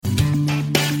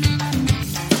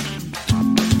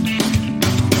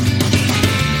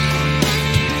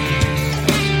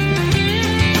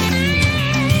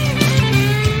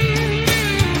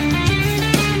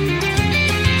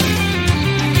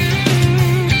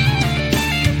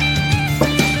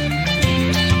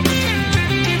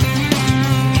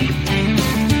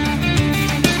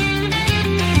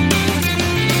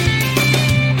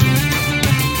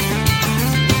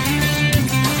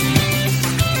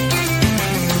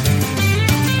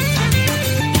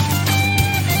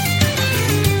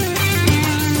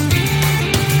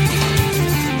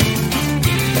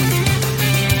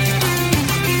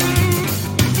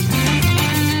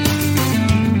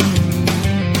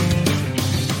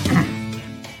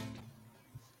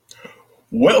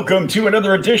Welcome to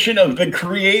another edition of the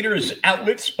Creators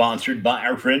Outlet, sponsored by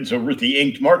our friends over at the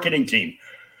Inked Marketing team.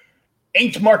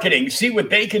 Inked Marketing, see what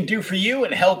they can do for you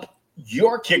and help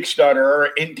your Kickstarter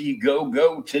or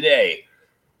Indiegogo today.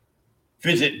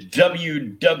 Visit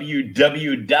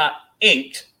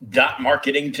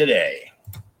www.inked.marketing today.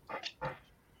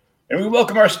 And we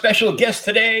welcome our special guest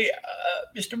today,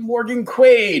 Mr. Morgan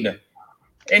Quaid.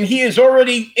 And he is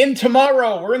already in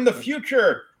tomorrow. We're in the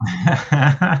future.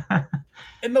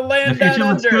 In the land down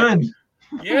under. Good.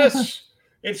 Yes.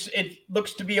 It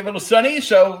looks to be a little sunny,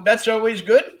 so that's always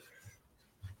good.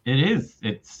 It is.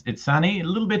 It's sunny, a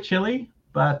little bit chilly,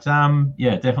 but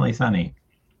yeah, definitely sunny.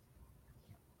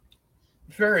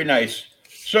 Very nice.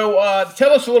 So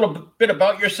tell us a little bit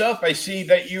about yourself. I see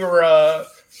that you're a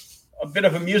bit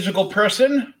of a musical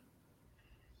person.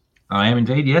 I am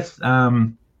indeed, yes.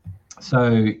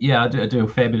 So yeah, I do a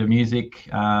fair bit of music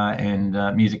and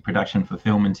music production for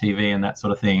film and TV and that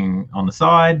sort of thing on the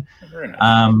side. Very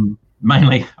nice.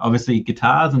 Mainly, obviously,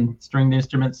 guitars and stringed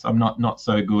instruments. I'm not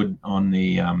so good on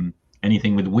the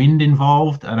anything with wind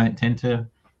involved. I don't tend to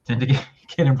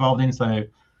get involved in, so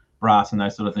brass and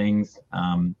those sort of things.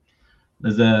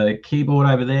 There's a keyboard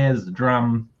over there. There's a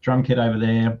drum kit over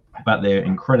there, but they're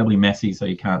incredibly messy, so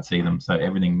you can't see them. So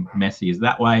everything messy is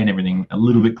that way, and everything a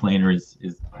little bit cleaner is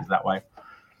that way.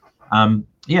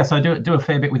 Yeah, so I do a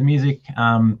fair bit with music,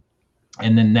 and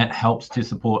then that helps to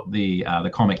support the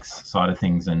comics side of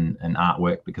things and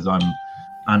artwork, because I'm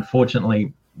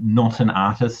unfortunately not an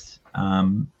artist.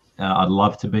 I'd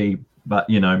love to be, but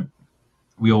you know,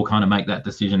 we all kind of make that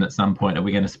decision at some point. Are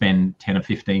we going to spend 10 or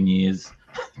 15 years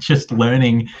just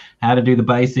learning how to do the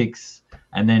basics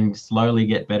and then slowly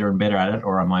get better and better at it,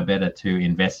 or am I better to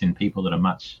invest in people that are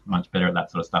much better at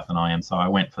that sort of stuff than I am? So I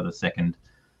went for the second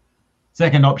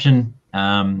option,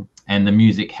 and the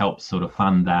music helps sort of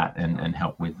fund that and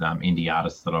help with indie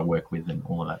artists that I work with and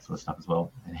all of that sort of stuff as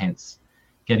well, and hence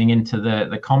getting into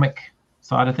the comic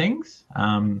side of things.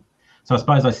 So I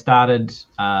suppose I started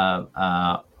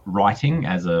writing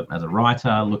as a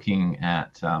writer, looking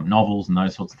at novels and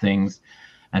those sorts of things,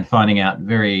 and finding out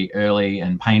very early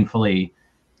and painfully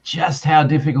just how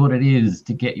difficult it is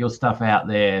to get your stuff out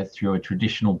there through a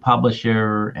traditional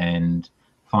publisher and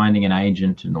finding an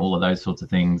agent and all of those sorts of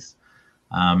things.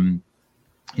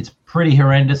 It's pretty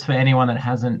horrendous for anyone that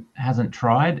hasn't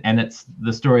tried, and it's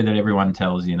the story that everyone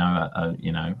tells.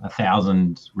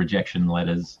 1,000 rejection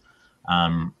letters,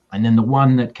 and then the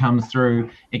one that comes through.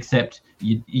 Except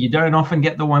you don't often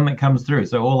get the one that comes through.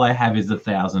 So all I have is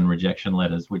 1,000 rejection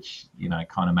letters, which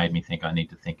kind of made me think I need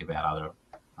to think about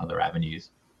other avenues.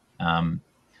 And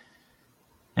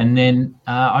then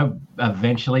I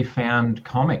eventually found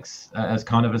comics as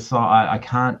kind of I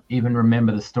can't even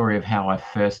remember the story of how I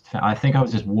first I think I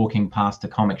was just walking past a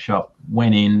comic shop,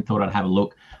 went in, thought I'd have a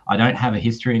look. I don't have a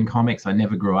history in comics. I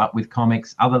never grew up with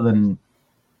comics, other than,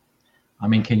 I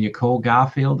mean, can you call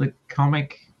Garfield a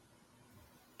comic?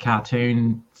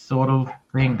 Cartoon sort of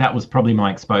thing. That was probably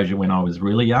my exposure when I was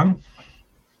really young.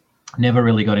 Never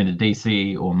really got into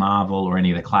DC or Marvel or any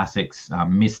of the classics.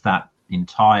 Missed that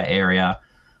entire area.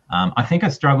 I think I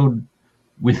struggled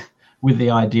with the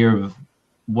idea of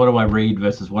what do I read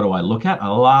versus what do I look at. I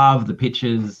love the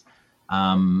pictures,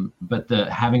 but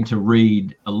the having to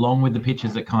read along with the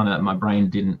pictures, it kind of, my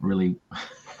brain didn't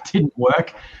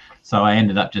work. So I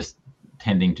ended up just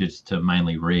tending to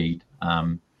mainly read.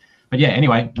 But yeah,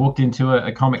 anyway, walked into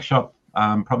a comic shop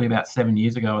probably about 7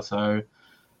 years ago or so,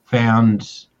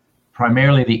 found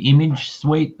primarily the Image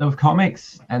suite of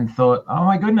comics, and thought, oh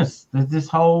my goodness, there's this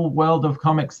whole world of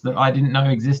comics that I didn't know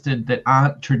existed that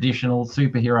aren't traditional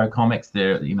superhero comics.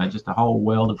 They're, just a whole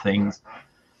world of things.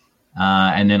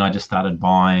 And then I just started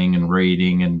buying and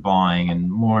reading and buying, and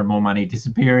more money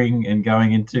disappearing and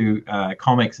going into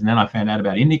comics. And then I found out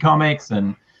about indie comics,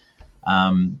 and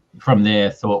from there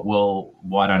thought, well,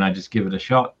 why don't I just give it a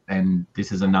shot? And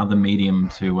this is another medium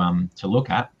to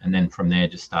look at. And then from there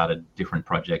just started different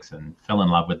projects and fell in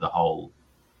love with the whole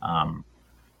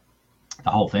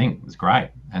thing. It was great.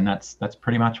 And that's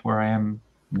pretty much where I am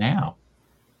now.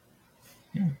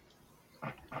 Yeah.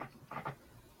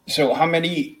 So how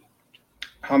many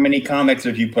comics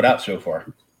have you put out so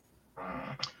far?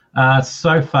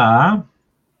 So far,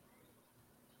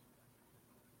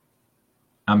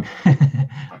 I'm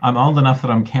old enough that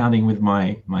I'm counting with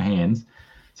my hands.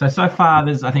 So far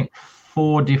there's, I think,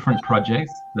 4 different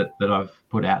projects that I've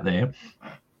put out there,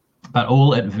 but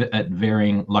all at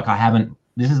varying, like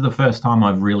this is the first time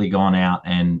I've really gone out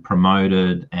and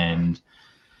promoted and,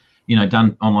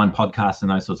 done online podcasts and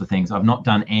those sorts of things. I've not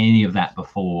done any of that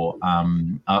before.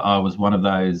 I was one of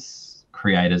those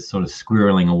creators sort of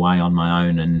squirreling away on my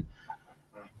own and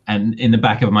and in the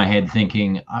back of my head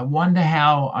thinking, I wonder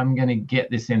how I'm going to get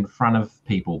this in front of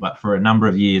people. But for a number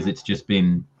of years, it's just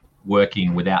been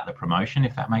working without the promotion,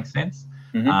 if that makes sense.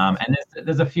 And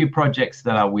there's a few projects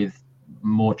that are with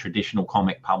more traditional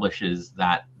comic publishers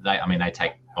that they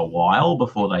take a while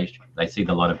before they see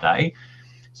the light of day.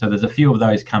 So there's a few of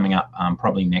those coming up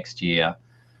probably next year.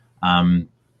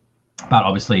 But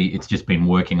obviously it's just been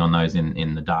working on those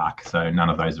in the dark. So none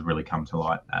of those have really come to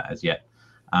light as yet.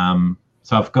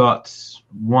 So I've got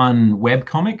one web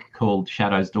comic called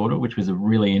Shadow's Daughter, which was a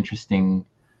really interesting,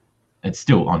 it's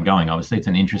still ongoing, obviously. It's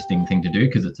an interesting thing to do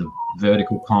because it's a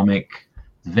vertical comic,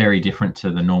 very different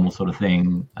to the normal sort of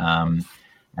thing. And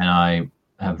I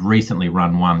have recently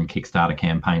run one Kickstarter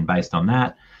campaign based on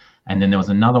that. And then there was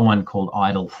another one called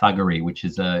Idle Thuggery, which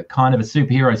is a kind of a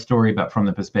superhero story, but from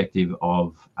the perspective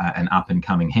of an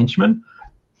up-and-coming henchman.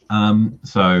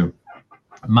 So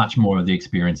much more of the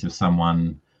experience of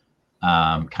someone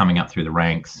coming up through the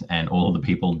ranks and all of the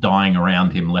people dying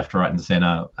around him left, right, and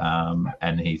center,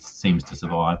 and he seems to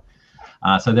survive.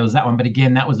 So there was that one. But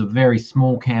again, that was a very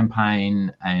small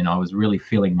campaign, and I was really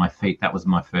feeling my feet. That was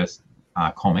my first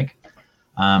comic.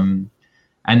 And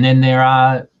then there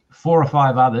are 4 or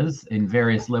 5 others in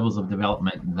various levels of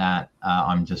development that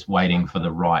I'm just waiting for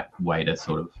the right way to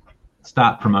sort of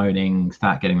start promoting,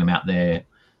 start getting them out there,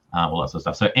 all that sort of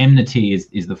stuff. So Emnity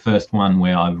is the first one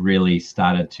where I've really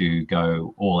started to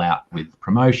go all out with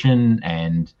promotion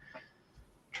and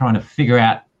trying to figure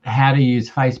out how to use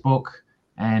Facebook.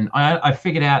 And I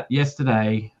figured out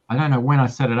yesterday, I don't know when I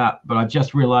set it up, but I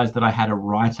just realized that I had a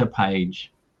writer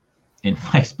page in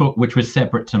Facebook, which was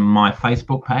separate to my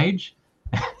Facebook page.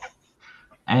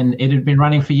 And it had been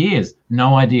running for years.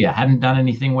 No idea. Hadn't done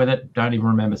anything with it. Don't even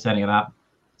remember setting it up.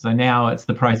 So now it's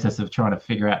the process of trying to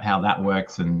figure out how that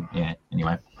works. And yeah,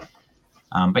 anyway.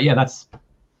 But yeah, that's,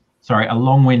 sorry, a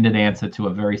long-winded answer to a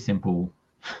very simple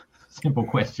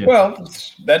question. Well,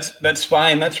 that's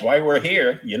fine. That's why we're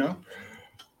here, you know.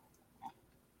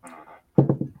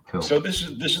 Cool. So this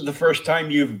is the first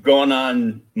time you've gone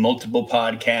on multiple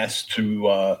podcasts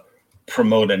to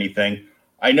promote anything.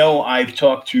 I know I've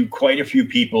talked to quite a few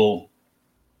people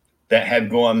that have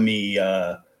gone the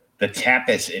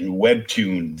Tapas and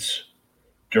Webtoons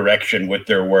direction with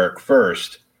their work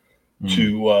first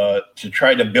to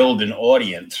try to build an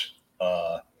audience.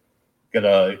 Got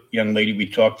a young lady we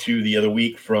talked to the other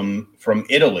week from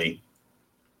Italy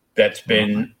that's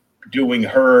been doing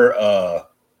her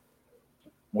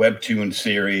Webtoon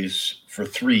series for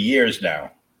 3 years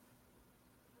now.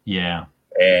 Yeah.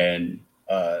 And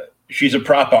she's a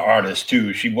proper artist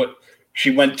too. She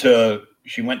went to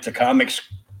comic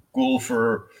school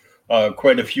for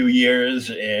quite a few years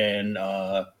and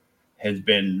has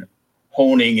been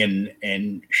honing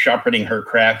and sharpening her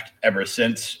craft ever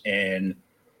since. And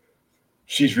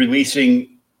she's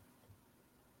releasing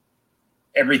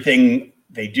everything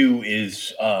they do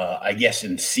is I guess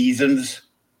in seasons.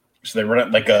 So they run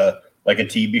it like a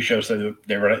TV show. So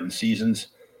they run it in seasons.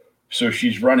 So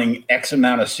she's running X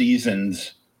amount of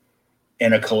seasons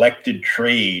in a collected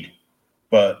trade,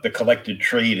 but the collected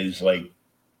trade is like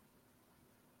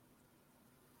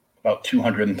about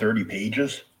 230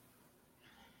 pages.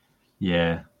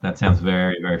 Yeah, that sounds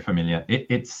very, very familiar.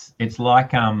 It's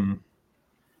like and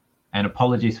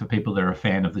apologies for people that are a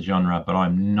fan of the genre, but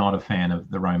I'm not a fan of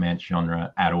the romance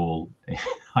genre at all.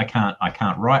 I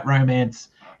can't write romance.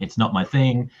 It's not my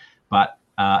thing. But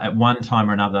at one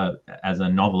time or another, as a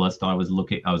novelist, I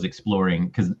was exploring,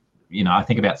 because I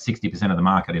think about 60% of the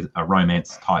market are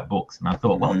romance type books. And I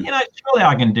thought, well, surely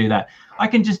I can do that. I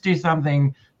can just do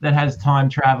something that has time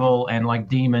travel and like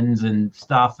demons and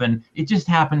stuff. And it just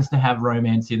happens to have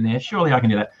romance in there. Surely I can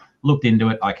do that. Looked into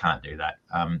it. I can't do that.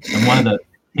 And one of the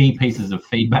key pieces of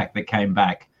feedback that came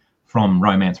back from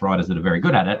romance writers that are very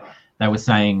good at it, they were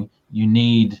saying you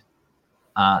need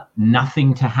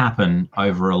nothing to happen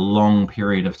over a long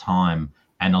period of time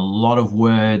and a lot of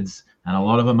words and a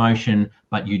lot of emotion,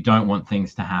 but you don't want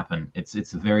things to happen.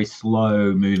 It's very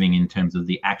slow moving in terms of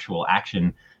the actual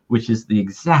action, which is the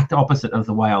exact opposite of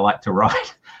the way I like to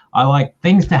write. I like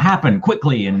things to happen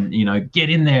quickly and, get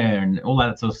in there and all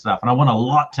that sort of stuff. And I want a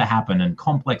lot to happen and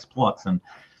complex plots. And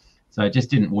so it just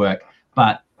didn't work.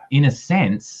 But in a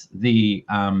sense, the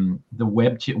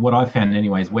what I found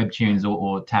anyways, Webtoons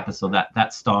or Tapas or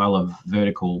that style of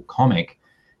vertical comic,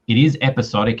 it is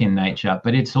episodic in nature,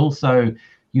 but it's also,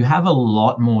 you have a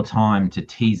lot more time to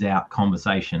tease out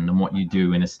conversation than what you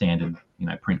do in a standard,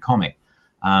 print comic.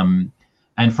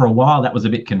 And for a while, that was a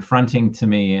bit confronting to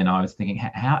me. And I was thinking,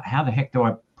 how the heck do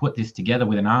I put this together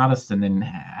with an artist? And then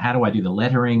how do I do the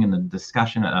lettering and the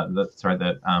discussion?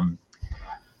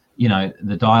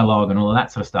 the dialogue and all of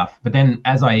that sort of stuff. But then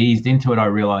as I eased into it, I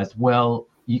realized, well,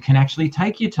 you can actually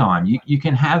take your time. You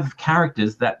can have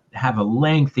characters that have a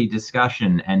lengthy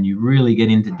discussion and you really get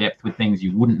into depth with things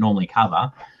you wouldn't normally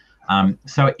cover.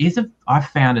 So I've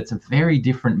found it's a very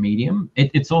different medium.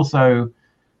 It's also,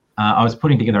 I was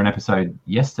putting together an episode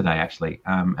yesterday actually,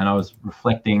 and I was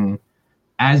reflecting,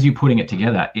 as you're putting it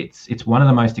together, it's one of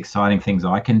the most exciting things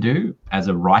I can do as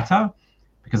a writer,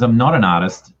 because I'm not an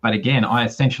artist, but again, I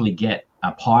essentially get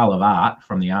a pile of art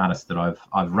from the artist that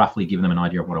I've roughly given them an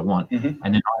idea of what I want, and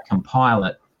then I compile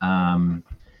it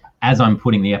as I'm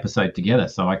putting the episode together.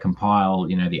 So I compile,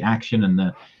 the action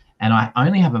and I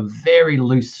only have a very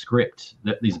loose script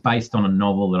that is based on a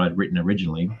novel that I'd written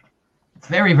originally. It's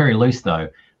very, very loose though,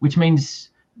 which means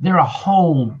there are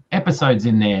whole episodes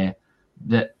in there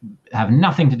that have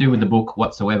nothing to do with the book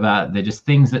whatsoever. They're just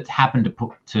things that happen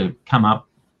to come up.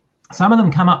 Some of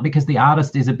them come up because the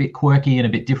artist is a bit quirky and a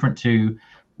bit different to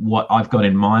what I've got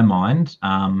in my mind.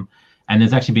 And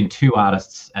there's actually been two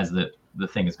artists as the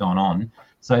thing has gone on.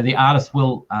 So the artist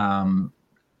will,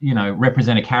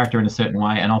 represent a character in a certain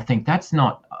way. And I'll think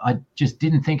I just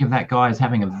didn't think of that guy as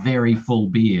having a very full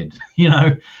beard,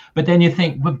 But then you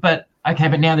think, but okay,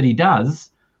 but now that he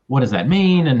does, what does that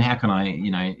mean? And how can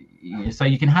I, so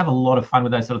you can have a lot of fun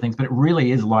with those sort of things, but it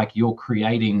really is like you're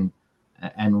creating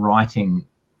and writing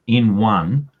in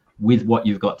one with what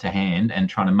you've got to hand and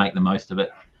trying to make the most of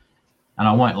it. And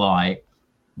I won't lie,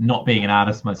 not being an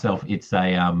artist myself, it's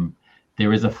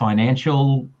there is a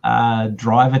financial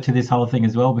driver to this whole thing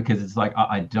as well, because it's like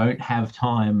I don't have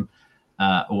time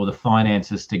or the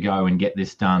finances to go and get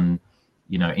this done,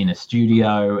 in a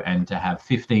studio and to have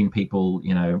 15 people.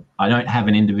 I don't have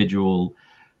an individual,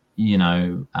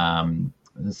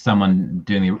 someone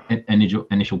doing the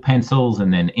initial pencils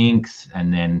and then inks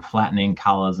and then flattening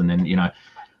colors, and then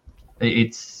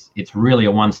it's really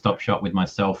a one-stop shop with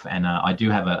myself. And I do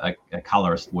have a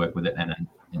colorist work with it and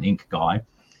an ink guy.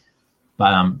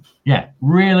 But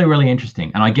really, really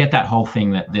interesting. And I get that whole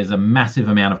thing that there's a massive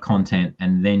amount of content,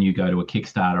 and then you go to a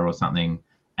Kickstarter or something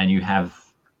and you have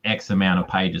X amount of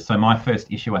pages. So my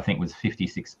first issue, I think, was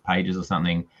 56 pages or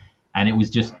something, and it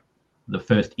was just the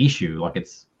first issue. Like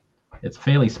it's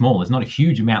fairly small. There's not a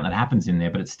huge amount that happens in there,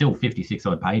 but it's still 56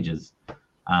 odd pages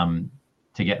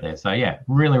to get there. So yeah,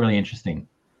 really, really interesting.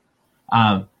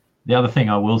 The other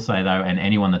thing I will say though, and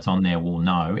anyone that's on there will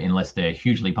know, unless they're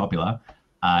hugely popular,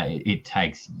 it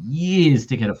takes years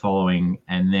to get a following.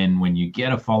 And then when you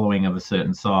get a following of a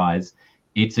certain size,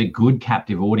 it's a good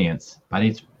captive audience, but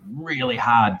it's really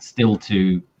hard still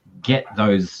to get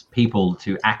those people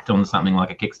to act on something like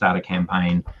a Kickstarter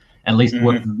campaign. At least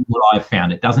what I've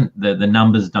found, it doesn't. The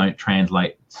numbers don't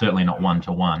translate. Certainly not one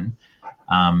to one.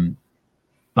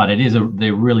 But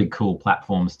they're really cool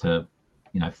platforms to,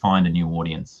 find a new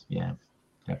audience. Yeah,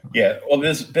 definitely. Yeah. Well,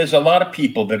 there's a lot of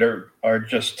people that are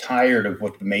just tired of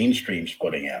what the mainstream's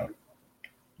putting out.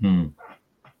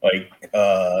 Like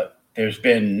there's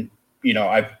been,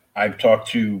 I've talked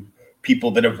to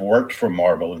people that have worked for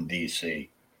Marvel and DC,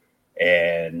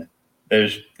 and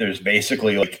there's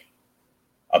basically like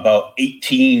about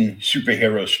 18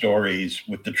 superhero stories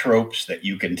with the tropes that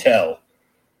you can tell.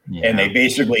 Yeah. And they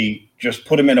basically just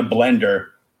put them in a blender,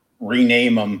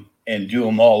 rename them, and do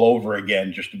them all over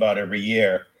again just about every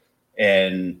year.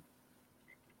 And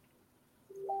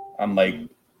I'm like,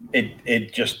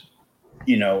 it just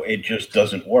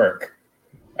doesn't work.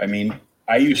 I mean,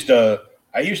 I used to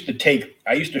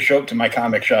show up to my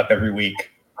comic shop every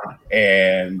week,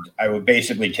 and I would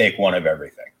basically take one of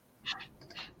everything.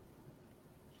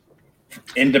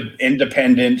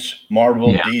 Independence,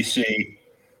 Marvel, yeah. DC,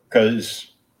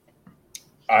 because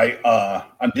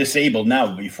I'm disabled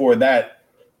now. Before that,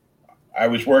 I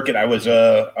was working. I was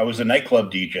a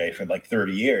nightclub DJ for like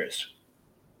 30 years.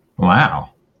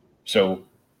 Wow. So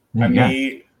I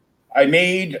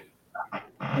made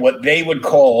what they would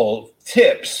call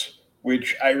tips,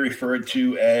 which I referred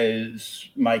to as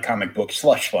my comic book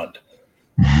slush fund.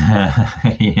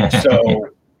 Yeah.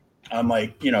 So I'm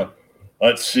like,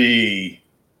 let's see.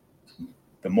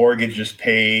 The mortgage is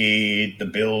paid. The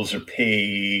bills are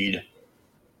paid.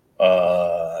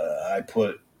 I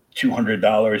put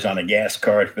 $200 on a gas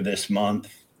card for this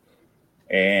month,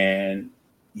 and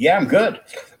yeah, I'm good.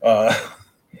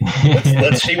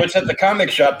 Let's see what's at the comic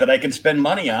shop that I can spend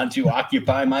money on to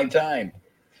occupy my time.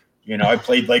 I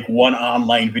played like one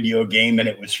online video game and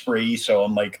it was free, so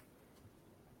I'm like,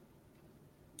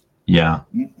 yeah,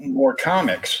 more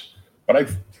comics. But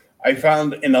I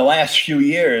found in the last few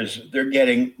years they're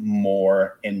getting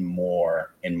more and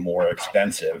more and more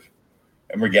expensive,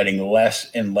 and we're getting less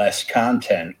and less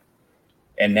content.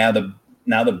 And now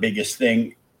the biggest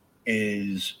thing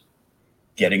is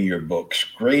getting your books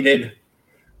graded,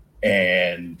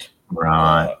 and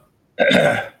Right.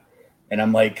 and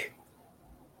I'm like,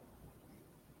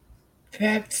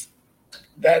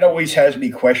 that always has me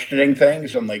questioning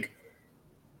things. I'm like,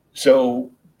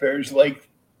 so there's like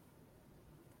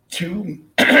two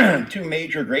two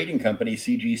major grading companies,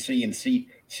 CGC and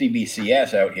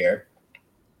CBCS, out here,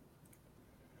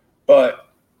 but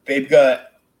they've got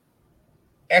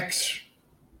X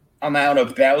amount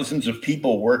of thousands of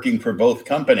people working for both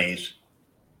companies.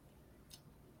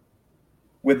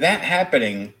 With that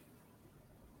happening,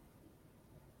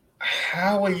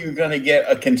 how are you going to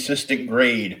get a consistent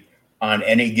grade on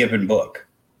any given book?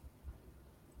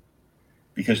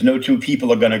 Because no two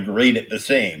people are going to grade it the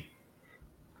same.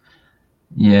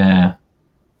 Yeah.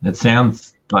 It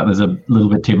sounds like there's a little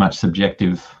bit too much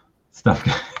subjective stuff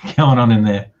going on in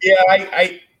there. Yeah,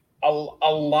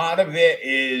 a lot of it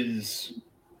is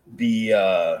the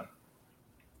I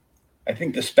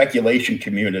think the speculation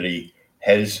community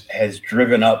has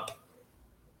driven up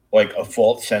like a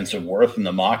false sense of worth in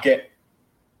the market,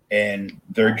 and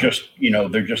they're just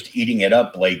eating it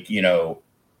up like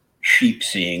sheep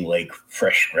seeing like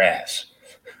fresh grass.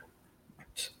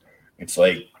 It's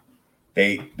like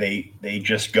they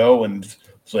just go, and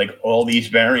it's like all these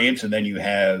variants, and then you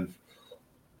have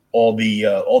all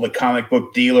the comic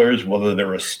book dealers, whether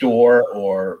they're a store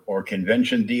or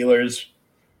convention dealers,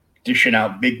 dishing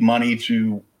out big money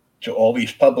to all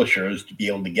these publishers to be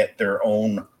able to get their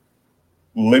own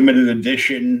limited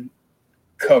edition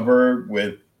cover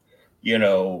with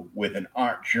an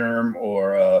Art Germ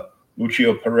or a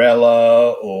Lucio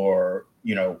Perella or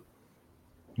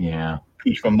Yeah.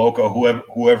 Peach Momoko,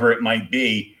 whoever it might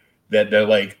be, that they're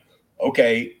like,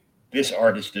 okay, this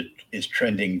artist is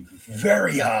trending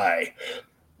very high.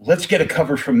 Let's get a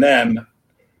cover from them,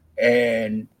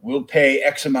 and we'll pay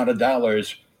X amount of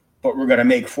dollars, but we're going to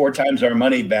make 4 times our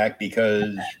money back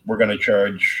because we're going to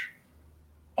charge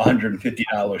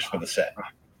 $150 for the set.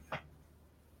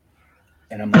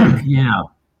 And I'm like, yeah,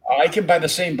 I can buy the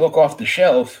same book off the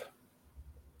shelf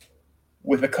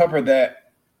with a cover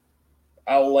that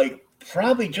I'll like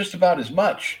probably just about as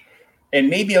much, and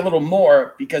maybe a little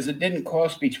more because it didn't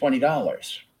cost me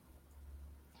 $20.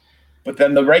 But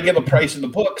then the regular price of the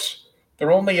books,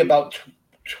 they're only about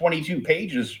 22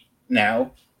 pages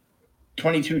now,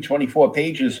 22, 24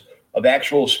 pages of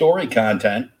actual story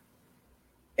content.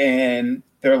 And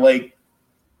they're like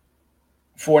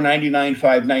 $4.99,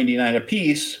 $5.99 a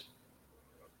piece.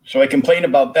 So I complain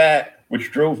about that,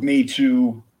 which drove me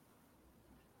to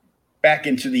back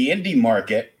into the indie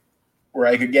market where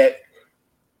I could get,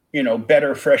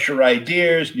 better, fresher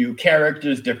ideas, new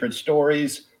characters, different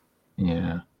stories.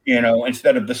 Yeah.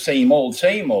 Instead of the same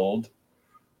old.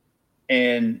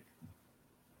 And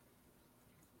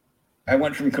I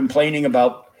went from complaining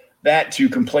about that to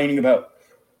complaining about,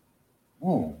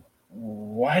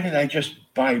 why did I just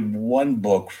buy one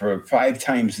book for 5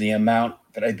 times the amount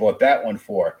that I bought that one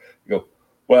for? You go,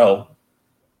 well,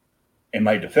 in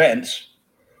my defense,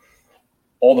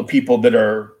 all the people that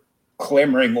are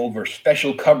clamoring over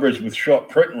special covers with short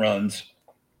print runs,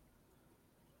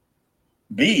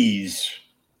 these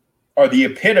are the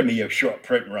epitome of short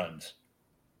print runs.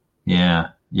 Yeah.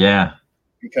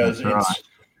 Because that's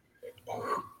it's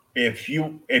right.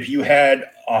 if you had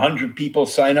 100 people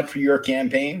sign up for your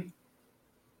campaign,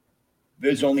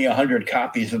 there's only 100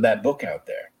 copies of that book out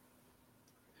there.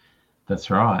 That's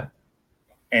right.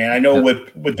 And I know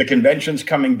with the conventions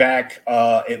coming back,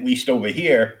 at least over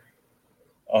here,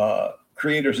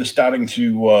 creators are starting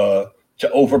to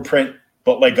overprint,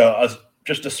 but like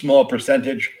just a small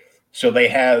percentage, so they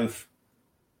have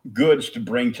goods to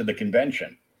bring to the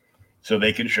convention, so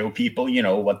they can show people,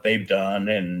 what they've done,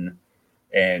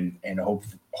 and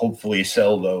hopefully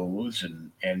sell those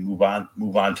and move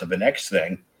on to the next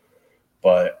thing.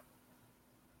 But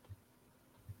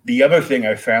the other thing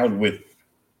I found with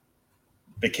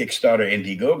the Kickstarter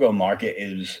Indiegogo market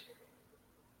is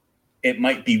it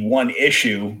might be one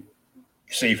issue,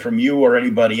 say from you or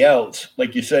anybody else.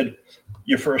 Like you said,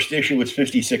 your first issue was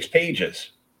 56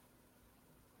 pages.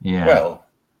 Yeah. Well,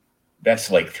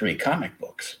 that's like 3 comic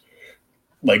books,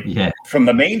 like from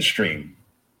the mainstream,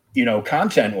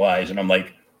 content wise. And I'm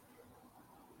like,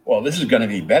 well, this is going to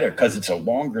be better because it's a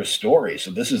longer story.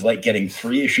 So this is like getting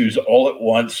 3 issues all at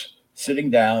once, sitting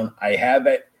down. I have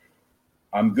it.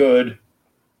 I'm good.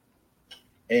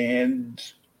 And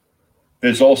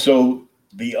there's also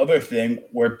the other thing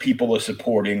where people are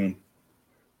supporting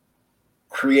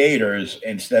creators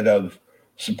instead of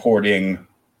supporting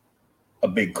a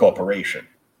big corporation.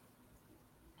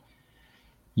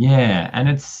 Yeah, and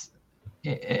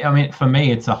I mean, for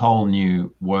me, it's a whole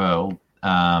new world,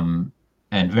 and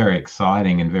very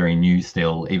exciting and very new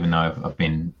still, even though I've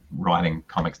been writing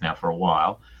comics now for a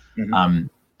while. Mhm.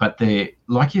 But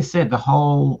like you said,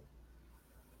 I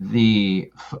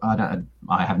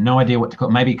have no idea what to call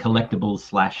it. Maybe collectibles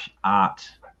slash art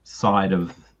side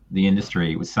of the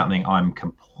industry was something I'm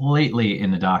completely in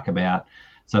the dark about.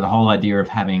 So the whole idea of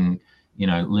having,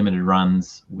 limited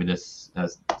runs with a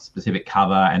specific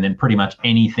cover, and then pretty much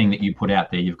anything that you put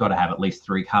out there, you've got to have at least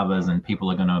 3 covers, and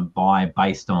people are going to buy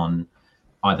based on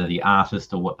either the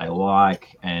artist or what they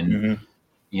like, and Mhm.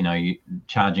 you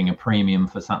charging a premium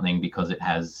for something because it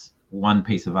has one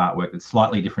piece of artwork that's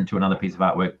slightly different to another piece of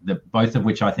artwork, both of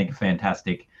which I think are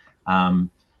fantastic.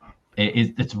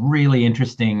 It's really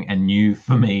interesting and new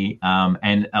for me,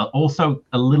 and also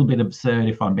a little bit absurd,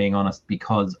 if I'm being honest,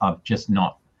 because I've just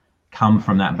not come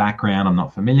from that background. I'm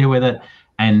not familiar with it.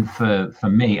 And for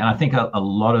me, and I think a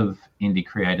lot of indie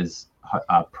creators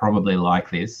are probably like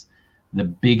this, the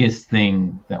biggest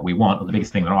thing that we want, or the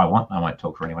biggest thing that I want, I won't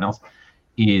talk for anyone else,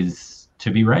 is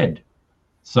to be read.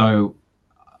 So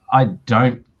I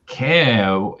don't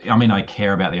care. I mean, I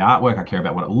care about the artwork. I care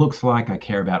about what it looks like. I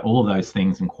care about all of those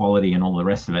things and quality and all the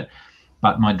rest of it.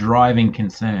 But my driving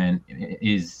concern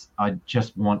is I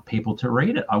just want people to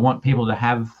read it. I want people to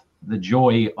have the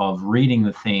joy of reading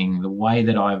the thing the way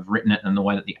that I've written it and the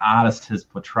way that the artist has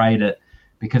portrayed it,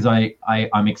 because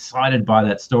I'm excited by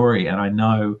that story, and I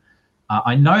know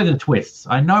the twists.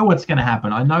 I know what's going to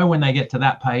happen. I know when they get to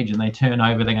that page and they turn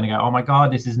over, they're going to go, "Oh my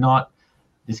God, this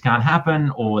can't happen,"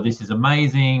 or "This is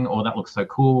amazing," or "That looks so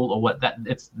cool," or what that.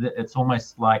 It's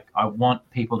almost like I want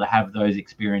people to have those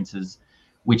experiences,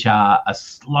 which are a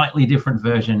slightly different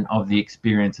version of the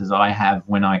experiences I have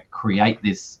when I create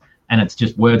this, and it's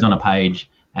just words on a page,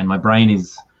 and my brain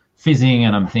is fizzing,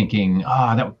 and I'm thinking,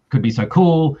 "Oh, that could be so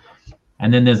cool."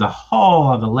 And then there's a whole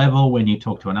other level when you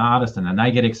talk to an artist and then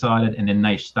they get excited and then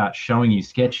they start showing you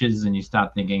sketches and you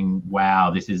start thinking,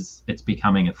 wow, it's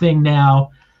becoming a thing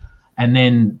now. And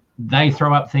then they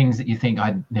throw up things that you think,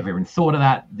 I'd never even thought of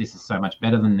that. This is so much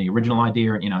better than the original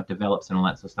idea. And, it develops and all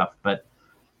that sort of stuff. But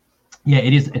yeah,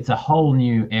 it's a whole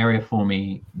new area for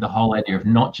me. The whole idea of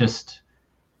not just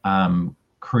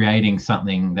creating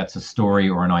something that's a story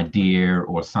or an idea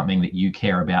or something that you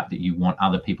care about, that you want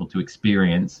other people to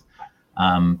experience.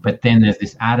 But then there's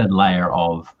this added layer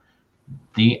of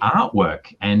the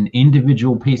artwork and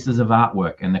individual pieces of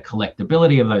artwork and the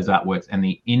collectability of those artworks and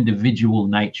the individual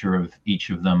nature of each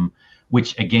of them,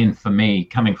 which again, for me,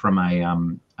 coming from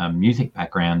a music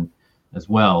background as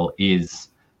well, is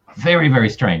very, very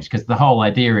strange, because the whole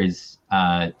idea is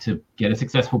to get a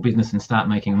successful business and start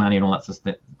making money and all that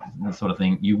sort of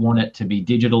thing. You want it to be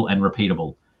digital and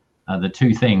repeatable. The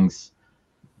two things.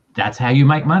 That's how you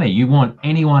make money. You want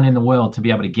anyone in the world to be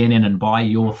able to get in and buy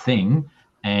your thing,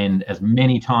 and as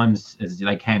many times as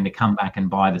they can to come back and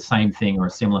buy the same thing or a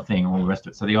similar thing, all the rest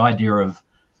of it. So the idea of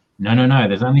no,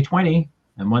 there's only 20,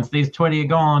 and once these 20 are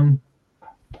gone,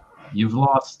 you've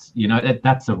lost.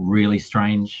 That's a really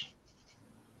strange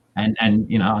and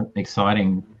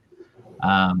exciting,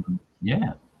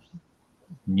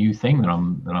 new thing that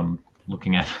I'm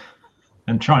looking at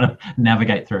and trying to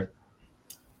navigate through.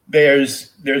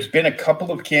 There's been a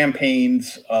couple of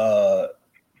campaigns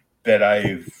that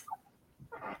I've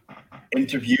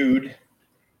interviewed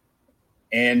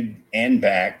and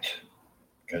backed,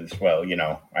 because, well,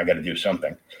 I got to do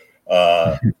something.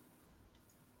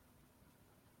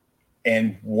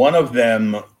 And one of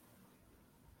them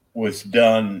was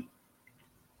done.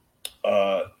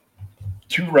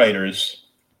 2 writers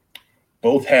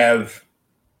both have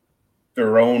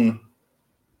their own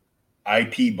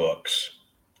IP books,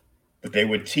 but they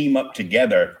would team up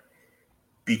together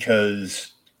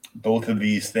because both of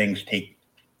these things take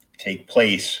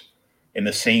place in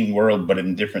the same world, but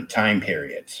in different time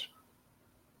periods.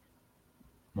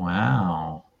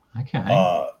 Wow. Okay.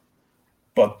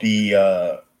 But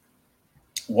the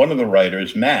one of the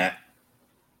writers, Matt,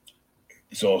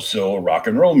 is also a rock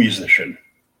and roll musician,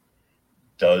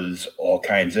 does all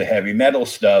kinds of heavy metal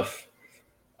stuff,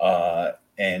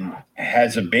 and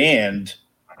has a band,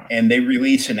 and they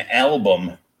release an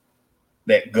album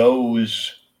that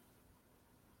goes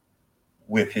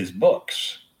with his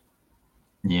books.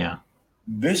 Yeah.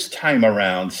 This time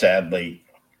around, sadly,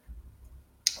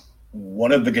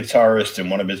 one of the guitarists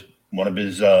and one of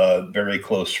his very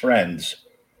close friends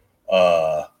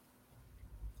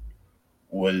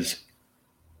was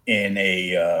in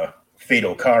a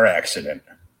fatal car accident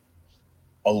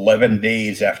 11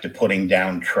 days after putting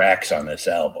down tracks on this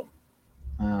album.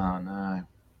 Oh no.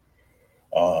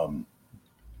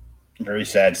 Very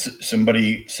sad.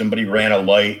 Somebody ran a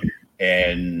light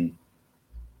and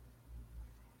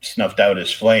snuffed out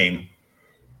his flame.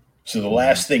 So the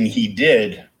last thing he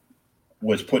did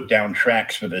was put down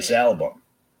tracks for this album.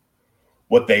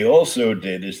 What they also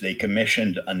did is they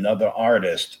commissioned another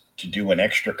artist to do an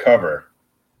extra cover.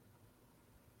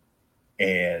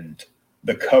 And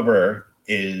the cover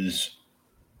is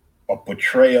a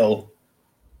portrayal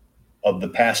of the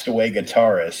passed away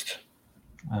guitarist.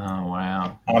 Oh,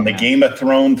 wow. On the Game of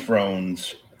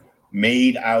Thrones,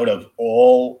 made out of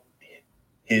all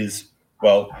his,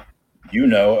 well, you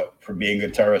know, for being a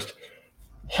guitarist,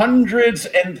 hundreds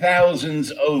and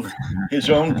thousands of his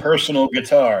own personal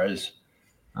guitars.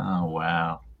 Oh,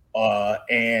 wow.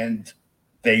 And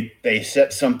they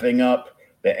set something up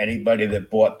that anybody that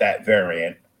bought that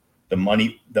variant, the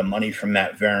money from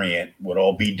that variant would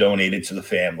all be donated to the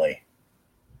family.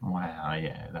 Wow,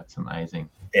 yeah, that's amazing.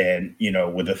 And, you know,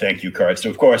 with a thank you card. So,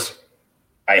 of course,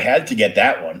 I had to get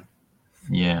that one.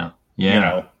 Yeah. You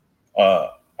know,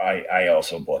 I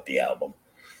also bought the album.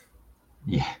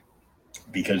 Yeah.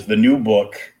 Because the new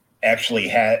book actually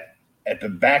had, at the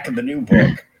back of the new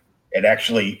book,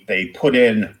 they put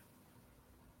in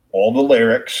all the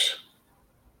lyrics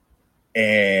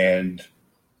and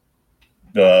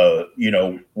the, you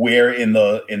know, where in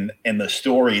the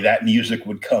story that music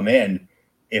would come in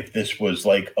if this was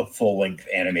like a full-length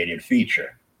animated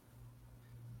feature.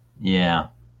 Yeah.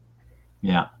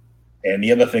 Yeah. And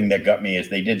the other thing that got me is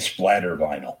they did splatter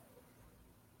vinyl.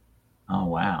 Oh,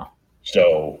 wow.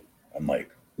 So I'm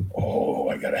like, oh,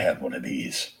 I gotta have one of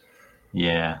these.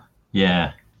 Yeah.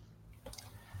 Yeah.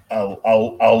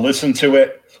 I'll listen to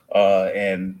it,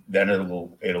 and then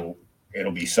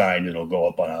it'll be signed and it'll go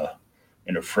up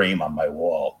in a frame on my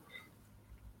wall.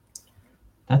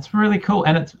 That's really cool.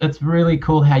 And it's really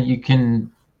cool how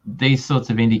these sorts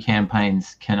of indie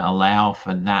campaigns can allow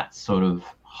for that sort of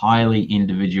highly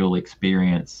individual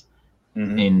experience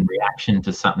in reaction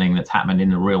to something that's happened in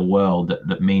the real world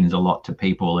that means a lot to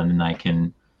people, and they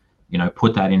can, you know,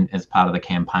 put that in as part of the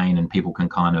campaign, and people can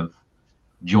kind of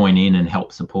join in and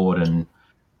help support, and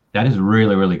that is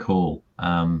really, really cool.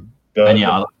 I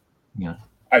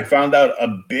found out a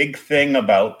big thing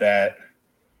about that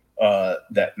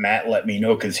that Matt let me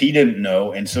know, because he didn't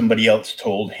know and somebody else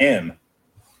told him,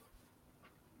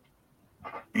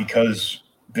 because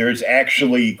there's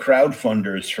actually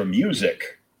crowdfunders for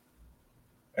music,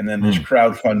 and then there's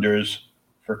crowdfunders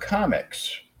for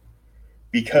comics,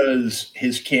 because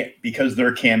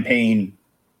their campaign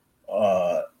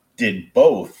did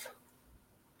both.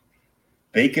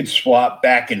 They could swap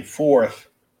back and forth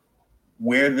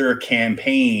where their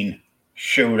campaign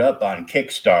showed up on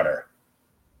Kickstarter.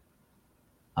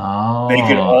 Oh,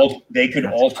 they could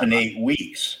alternate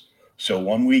weeks. So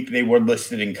one week they were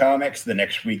listed in comics, the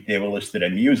next week they were listed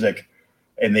in music,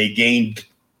 and they gained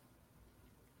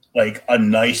like a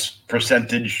nice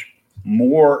percentage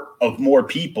more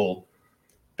people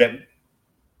that,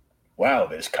 wow,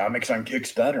 there's comics on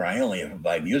Kickstarter. I only ever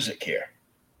buy music here.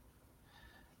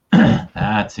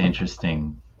 That's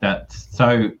interesting.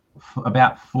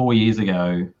 About 4 years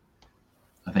ago,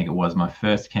 I think it was, my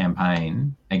first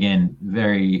campaign, again,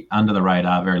 very under the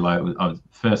radar, very low. I was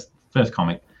first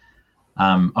comic.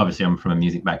 Obviously I'm from a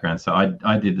music background, so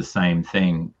I did the same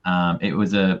thing. It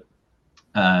was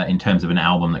in terms of an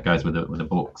album that goes with a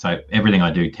book. So everything I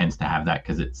do tends to have that,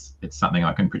 because it's something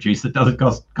I can produce that doesn't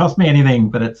cost me anything,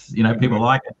 but it's, you know, people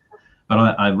like it. But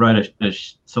I wrote a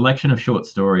selection of short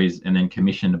stories and then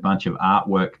commissioned a bunch of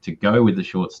artwork to go with the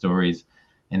short stories.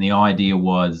 And the idea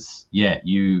was,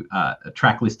 a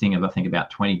track listing of, I think, about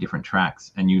 20 different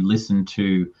tracks, and you listen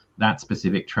to that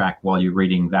specific track while you're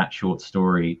reading that short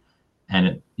story,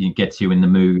 and it gets you in the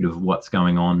mood of what's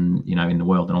going on, you know, in the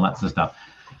world and all that sort of stuff.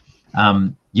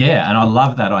 And I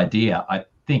love that idea. I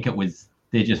think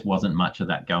there just wasn't much of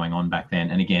that going on back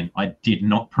then. And again, I did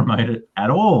not promote it at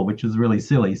all, which was really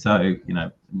silly. So, you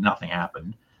know, nothing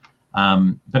happened.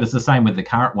 But it's the same with the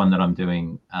current one that I'm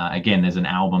doing. Again, there's an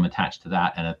album attached to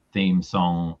that and a theme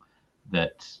song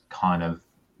that kind of,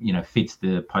 you know, fits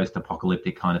the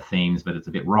post-apocalyptic kind of themes, but it's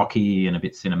a bit rocky and a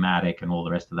bit cinematic and all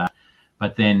the rest of that.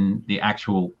 But then the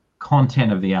actual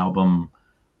content of the album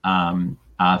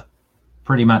are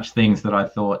pretty much things that I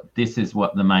thought, this is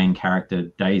what the main character,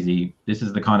 Daisy, this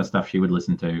is the kind of stuff she would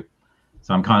listen to.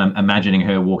 So I'm kind of imagining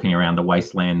her walking around the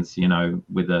wastelands, you know,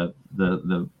 with the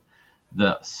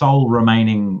sole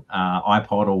remaining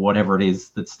iPod or whatever it is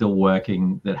that's still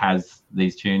working, that has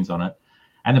these tunes on it.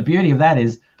 And the beauty of that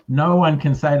is no one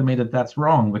can say to me that that's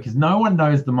wrong, because no one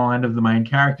knows the mind of the main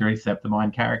character except the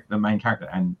main character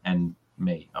and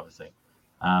me, obviously.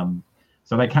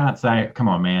 So they can't say, come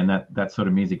on, man, that sort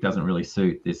of music doesn't really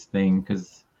suit this thing,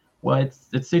 because well,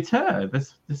 it suits her.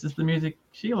 This is the music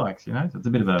she likes, So it's a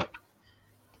bit of a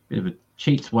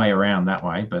cheats way around that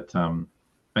way, but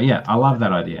yeah, I love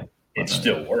that idea. It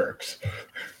still works.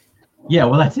 Yeah,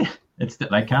 well, that's it. It's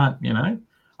that they can't,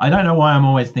 I don't know why I'm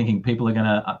always thinking people are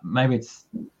gonna. Maybe it's,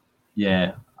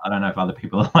 yeah. I don't know if other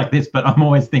people are like this, but I'm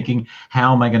always thinking,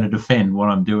 how am I going to defend what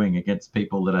I'm doing against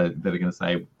people that are going to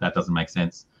say that doesn't make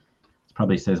sense? It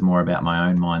probably says more about my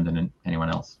own mind than anyone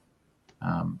else.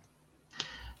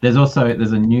 There's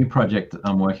a new project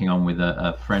I'm working on with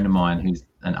a friend of mine who's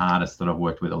an artist that I've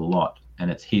worked with a lot, and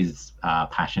it's his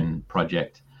passion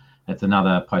project. It's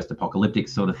another post-apocalyptic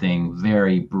sort of thing,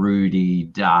 very broody,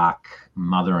 dark,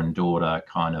 mother and daughter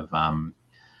kind of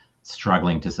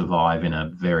struggling to survive in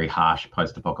a very harsh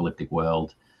post-apocalyptic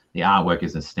world. The artwork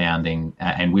is astounding,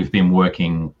 and we've been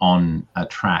working on a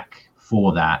track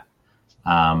for that,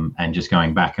 and just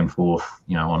going back and forth,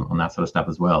 on that sort of stuff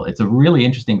as well. It's a really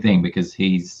interesting thing because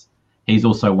he's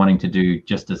also wanting to do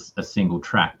just a single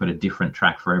track, but a different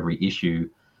track for every issue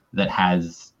that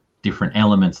has different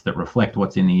elements that reflect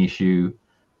what's in the issue.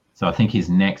 So I think his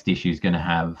next issue is going to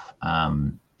have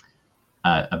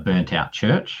a burnt out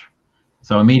church.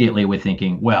 So immediately we're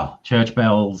thinking, well, church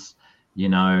bells,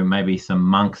 maybe some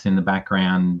monks in the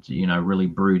background, really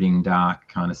brooding, dark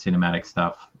kind of cinematic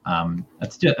stuff.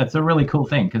 It's a really cool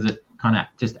thing because it kind of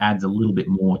just adds a little bit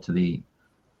more to the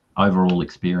overall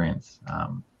experience,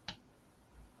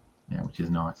 which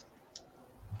is nice.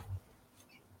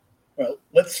 Well,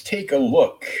 let's take a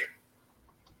look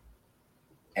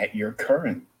at your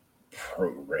current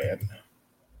program,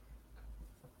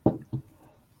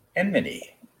 Emnity.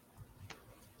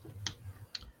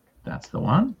 That's the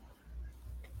one.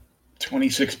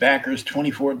 26 backers,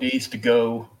 24 days to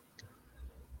go.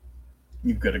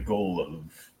 You've got a goal of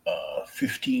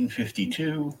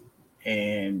 1552,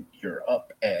 and you're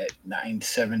up at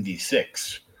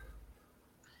 976.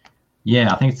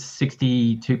 Yeah, I think it's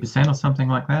 62% or something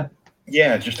like that.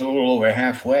 Yeah, just a little over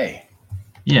halfway.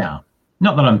 Yeah.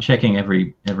 Not that I'm checking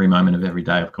every moment of every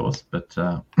day, of course, but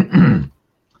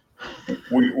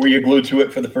were you glued to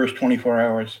it for the first 24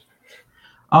 hours?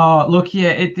 Oh, look,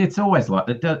 yeah, it's always like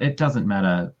it doesn't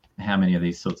matter how many of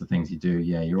these sorts of things you do.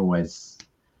 Yeah, you're always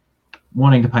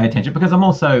wanting to pay attention because I'm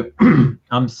also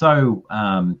I'm so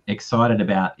excited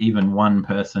about even one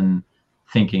person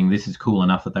thinking this is cool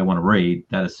enough that they want to read,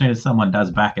 that as soon as someone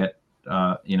does back it,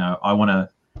 I want to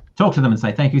talk to them and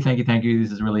say thank you.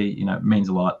 This is really, means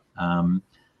a lot.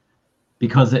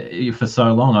 Because for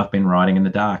so long I've been writing in the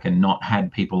dark and not had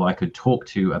people I could talk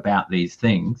to about these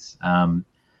things.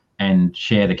 And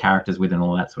share the characters with and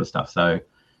all that sort of stuff. So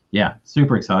yeah,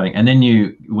 super exciting. And then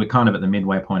we're kind of at the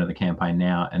midway point of the campaign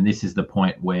now, and this is the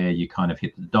point where you kind of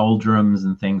hit the doldrums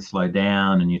and things slow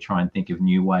down and you try and think of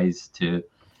new ways to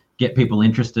get people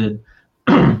interested.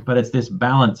 But it's this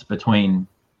balance between,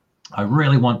 I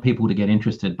really want people to get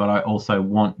interested, but I also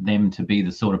want them to be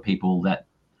the sort of people that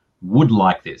would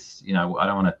like this. I don't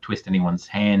want to twist anyone's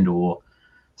hand or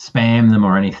spam them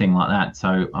or anything like that.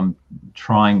 So I'm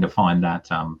trying to find that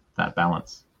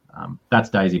balance. That's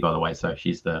Daisy, by the way. So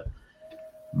she's the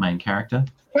main character.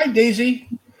 Hi, Daisy.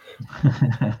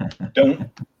 Don't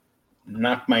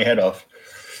knock my head off.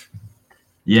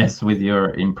 Yes, with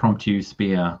your impromptu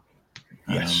spear.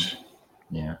 Yes.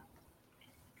 Yeah.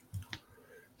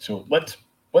 So let's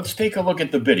take a look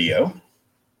at the video.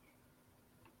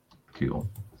 Cool.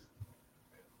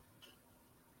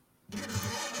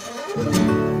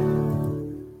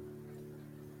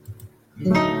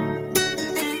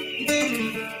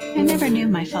 I never knew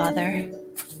my father.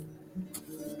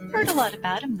 Heard a lot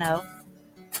about him, though.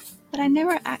 But I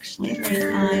never actually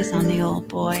laid eyes on the old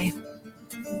boy.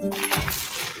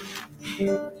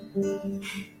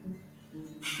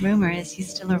 Rumor is he's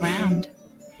still around,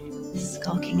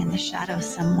 skulking in the shadows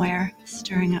somewhere,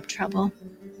 stirring up trouble.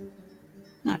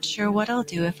 Not sure what I'll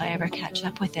do if I ever catch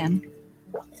up with him.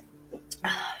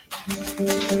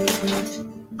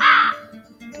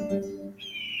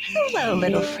 Hello,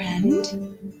 little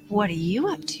friend. What are you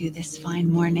up to this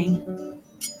fine morning?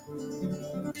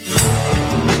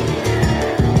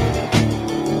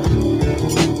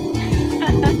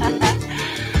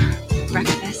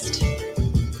 Breakfast.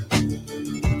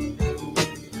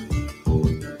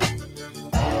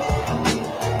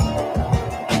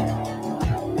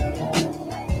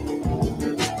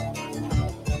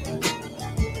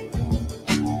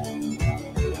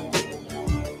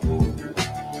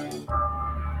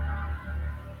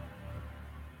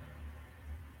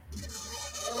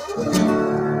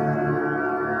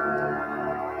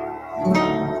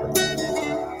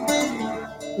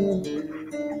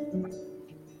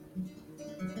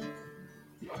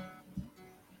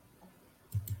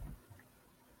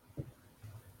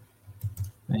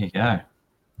 There you go.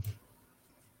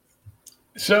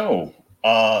 So,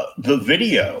 the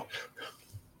video.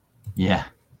 Yeah.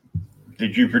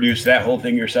 Did you produce that whole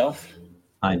thing yourself?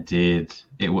 I did.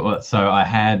 So I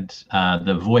had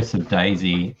the voice of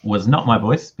Daisy was not my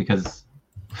voice because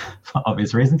for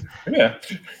obvious reasons. Yeah.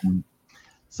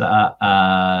 So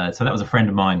that was a friend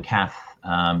of mine, Kath,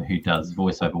 who does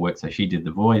voiceover work. So she did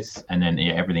the voice, and then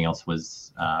everything else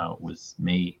was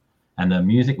me. And the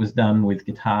music was done with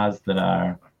guitars that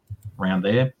are around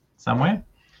there somewhere,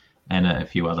 and a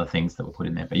few other things that were put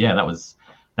in there. But yeah, that was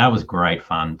great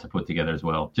fun to put together as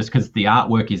well. Just because the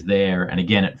artwork is there, and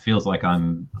again, it feels like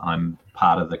I'm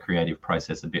part of the creative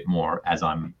process a bit more as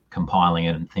I'm compiling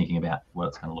it and thinking about what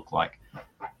it's going to look like.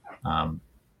 And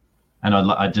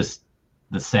I just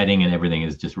the setting and everything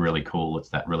is just really cool. It's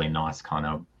that really nice kind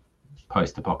of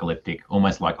post-apocalyptic,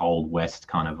 almost like Old West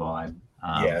kind of vibe.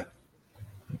 Yeah,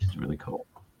 which is really cool.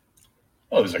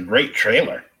 Oh, it was a great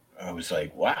trailer. I was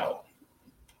like, wow,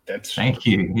 that's thank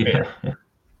you. Yeah.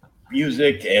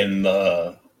 Music and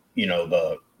the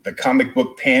comic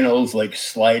book panels like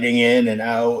sliding in and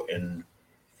out, and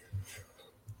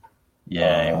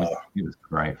yeah, it was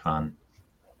great fun.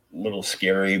 A little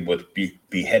scary with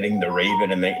beheading the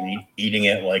raven and then eating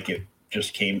it like it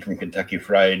just came from Kentucky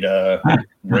Fried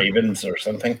Ravens or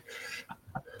something.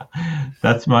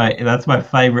 That's my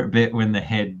favorite bit, when the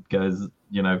head goes,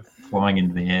 flying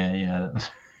into the air. Yeah, that's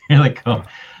really cool.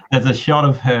 There's a shot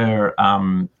of her.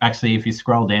 Actually, if you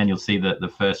scroll down, you'll see that the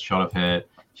first shot of her.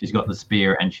 She's got the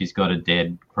spear and she's got a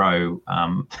dead crow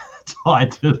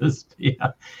tied to the spear,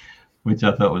 which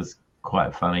I thought was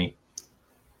quite funny.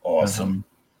 Awesome.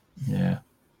 Yeah.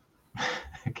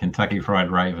 Kentucky Fried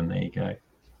Raven. There you go.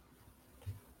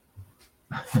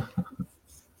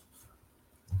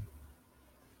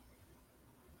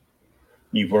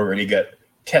 You've already got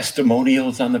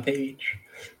testimonials on the page.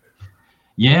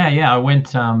 Yeah. I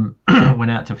went out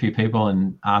to a few people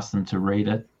and asked them to read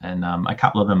it, and a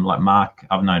couple of them, like Mark.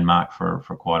 I've known Mark for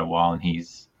quite a while, and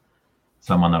he's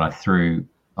someone that I threw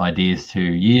ideas to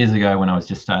years ago when I was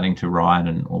just starting to write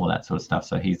and all of that sort of stuff.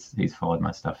 So he's followed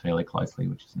my stuff fairly closely,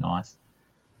 which is nice.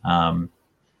 And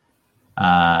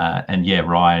yeah,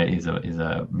 Rye is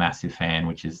a massive fan,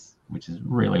 which is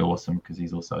really awesome because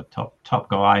he's also a top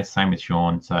guy. Same with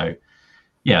Sean. So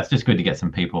yeah, it's just good to get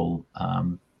some people,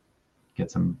 get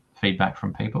some feedback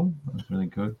from people. It was really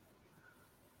good.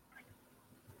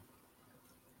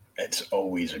 It's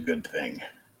always a good thing.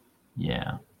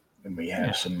 Yeah. And we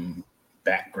have some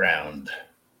background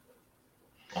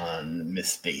on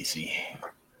Miss Daisy.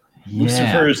 Yeah.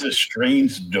 Lucifer is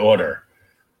Estranged daughter.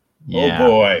 Yeah. Oh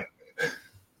boy.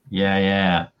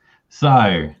 Yeah.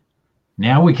 So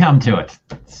now we come to it.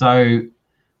 So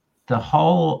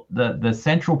the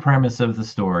central premise of the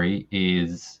story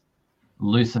is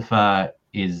Lucifer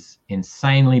is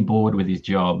insanely bored with his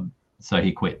job, so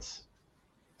he quits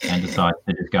and decides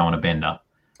to just go on a bender.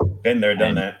 Been there,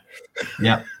 done that.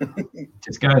 Yep.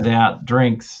 Just goes out,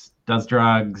 drinks, does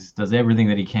drugs, does everything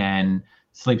that he can,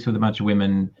 sleeps with a bunch of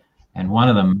women, and one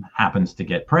of them happens to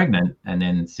get pregnant. And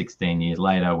then 16 years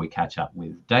later, we catch up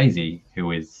with Daisy,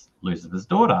 who is Lucifer's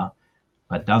daughter,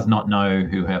 but does not know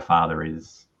who her father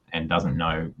is and doesn't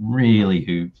know really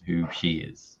who she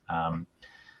is.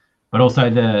 But also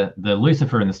the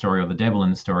Lucifer in the story, or the devil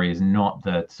in the story, is not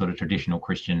the sort of traditional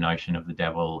Christian notion of the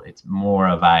devil. It's more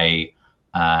of a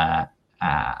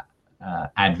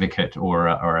advocate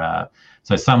or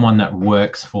so someone that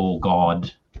works for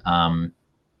God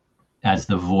as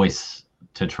the voice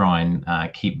to try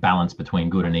and keep balance between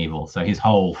good and evil. So his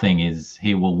whole thing is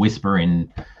he will whisper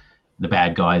in the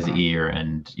bad guy's ear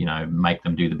and make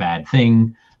them do the bad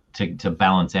thing to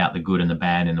balance out the good and the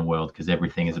bad in the world, because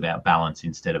everything is about balance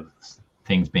instead of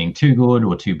things being too good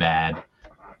or too bad.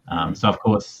 So of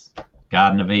course,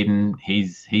 Garden of Eden,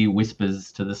 he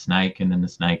whispers to the snake, and then the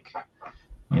snake,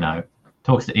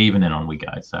 talks to Eve, and then on we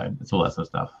go. So it's all that sort of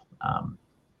stuff.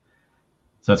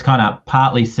 So it's kind of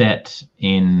partly set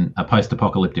in a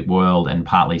post-apocalyptic world and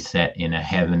partly set in a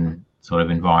heaven sort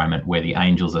of environment where the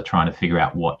angels are trying to figure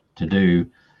out what to do,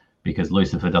 because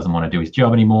Lucifer doesn't want to do his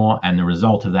job anymore. And the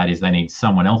result of that is they need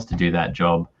someone else to do that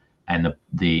job. And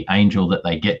the angel that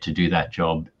they get to do that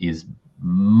job is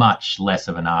much less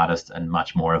of an artist and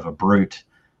much more of a brute.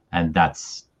 And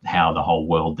that's how the whole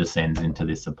world descends into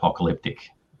this apocalyptic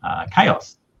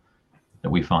chaos that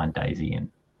we find Daisy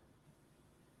in.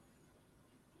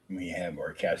 We have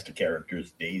our cast of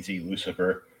characters: Daisy,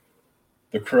 Lucifer,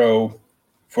 the Crow,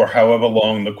 for however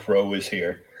long the Crow is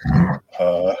here.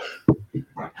 Well,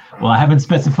 I haven't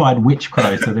specified which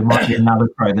crow, so there might be another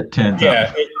crow that turns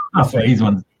up. It's like, these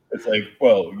ones. It's like,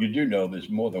 well, you do know there's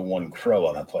more than one crow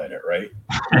on the planet, right?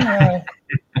 Yeah.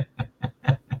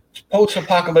 It's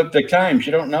post-apocalyptic times.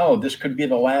 You don't know. This could be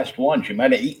the last one. She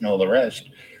might have eaten all the rest.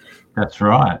 That's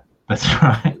right. That's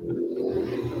right.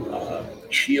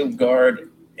 Shield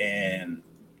Guard and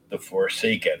the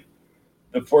Forsaken.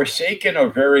 The Forsaken are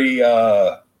very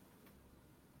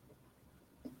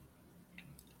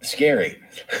scary.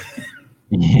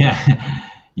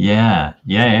 Yeah.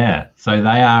 So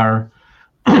they are,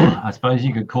 I suppose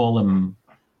you could call them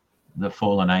the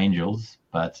fallen angels,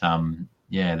 but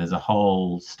there's a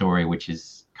whole story which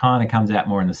is kind of comes out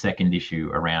more in the second issue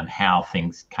around how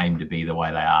things came to be the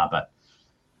way they are. But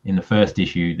in the first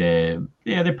issue,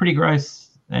 they're pretty gross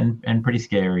and pretty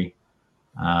scary.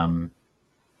 And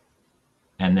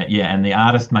the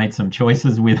artist made some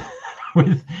choices with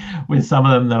with some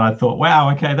of them that I thought, wow,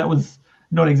 okay, that was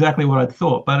not exactly what I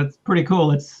thought, but it's pretty cool.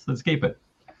 Let's keep it.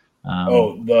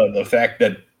 The fact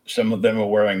that some of them are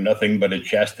wearing nothing but a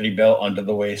chastity belt under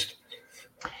the waist.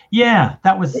 Yeah,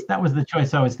 that was the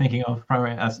choice I was thinking of.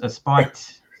 Probably a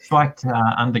spiked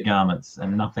undergarments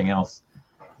and nothing else.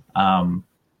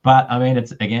 But I mean,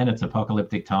 it's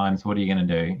apocalyptic times. What are you going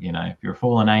to do? You know, if you're a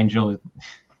fallen angel,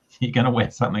 you're going to wear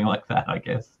something like that, I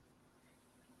guess.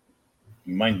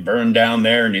 You might burn down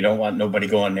there, and you don't want nobody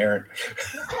going there.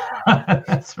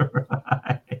 That's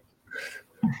right.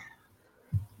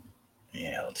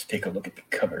 Yeah, let's take a look at the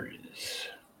covers.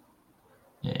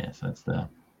 Yeah, so it's the...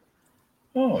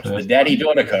 Oh, it's the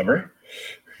daddy-daughter cover.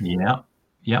 Yeah,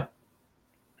 yep.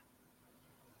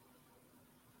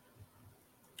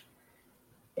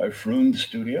 By Froon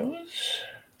Studios.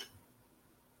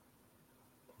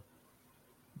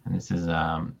 And this is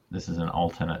an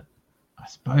alternate, I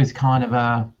suppose, kind of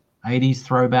a 80s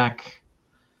throwback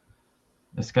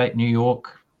Escape New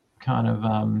York kind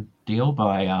of deal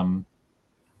by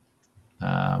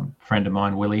friend of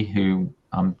mine, Willie, who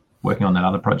I'm working on that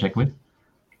other project with.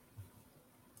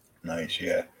 Nice,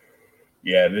 yeah.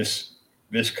 Yeah, this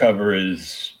cover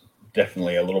is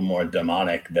definitely a little more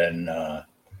demonic than the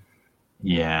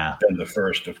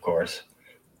first, of course.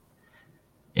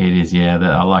 It is, yeah.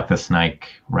 I like the snake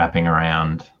wrapping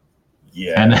around.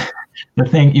 Yeah. And the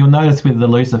thing you'll notice with the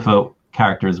Lucifer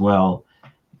character as well,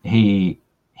 he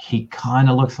kind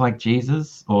of looks like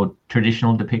Jesus, or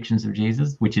traditional depictions of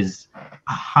Jesus, which is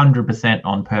 100%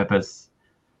 on purpose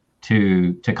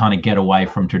to kind of get away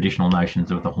from traditional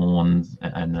notions of the horns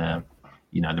and the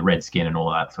red skin and all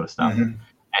that sort of stuff. Mm-hmm.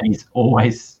 And he's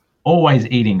always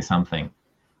eating something,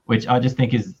 which I just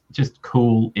think is just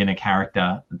cool in a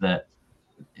character that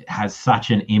has such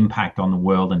an impact on the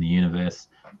world and the universe.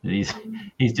 That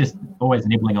he's just always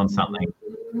nibbling on something,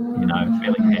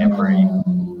 fairly carefree.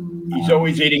 He's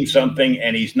always eating something,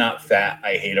 and he's not fat.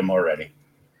 I hate him already.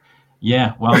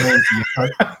 Yeah, well,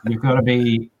 you've got to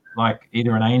be like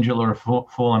either an angel or a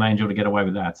fallen angel to get away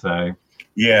with that. So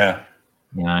yeah,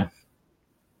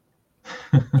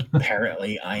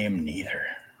 Apparently, I am neither.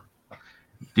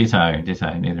 Ditto.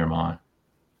 Neither am I.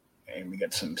 And we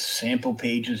got some sample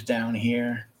pages down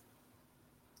here.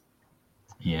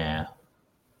 Yeah.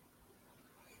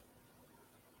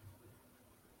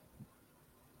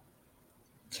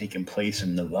 Taking place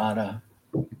in Nevada.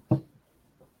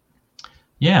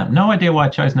 Yeah, no idea why I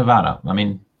chose Nevada. I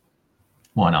mean,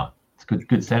 why not? It's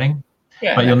good setting.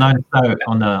 Yeah, but you'll notice though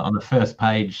on the first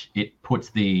page it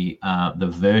puts the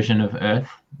version of Earth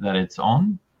that it's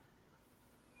on,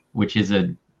 which is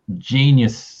a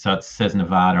genius. So it says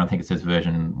Nevada. I think it says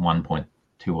version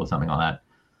 1.2 or something like that.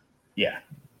 Yeah.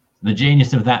 The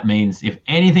genius of that means if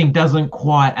anything doesn't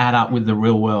quite add up with the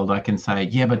real world, I can say,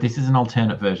 yeah, but this is an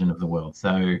alternate version of the world.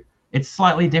 So it's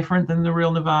slightly different than the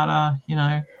real Nevada,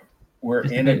 We're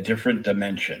in a different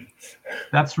dimension.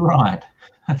 That's right.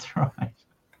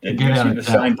 Did you see the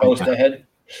signpost ahead?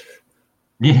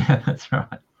 Yeah, that's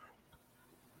right.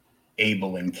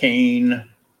 Abel and Cain.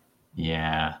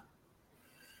 Yeah.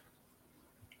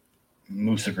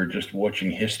 Lucifer just watching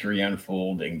history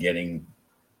unfold and getting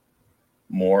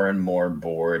more and more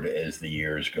bored as the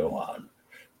years go on.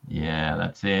 Yeah,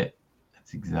 that's it.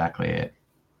 That's exactly it.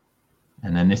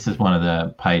 And then this is one of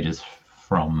the pages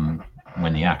from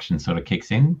when the action sort of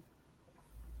kicks in.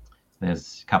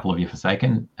 There's a couple of you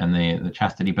Forsaken and the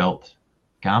chastity belt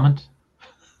garment.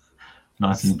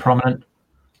 Nice and prominent.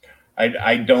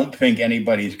 I don't think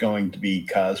anybody's going to be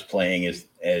cosplaying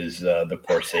as the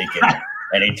Forsaken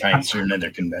anytime soon at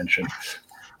a convention.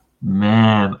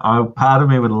 Man, part of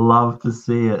me would love to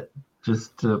see it,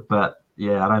 but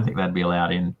yeah, I don't think that'd be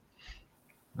allowed in.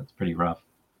 That's pretty rough.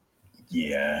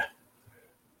 Yeah.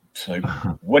 So,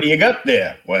 what do you got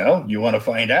there? Well, you want to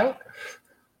find out?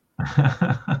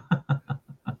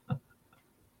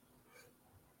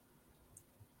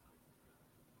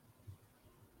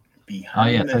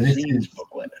 behind the scenes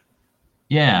booklet.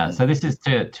 Yeah, so this is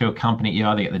to accompany, you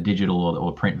either get the digital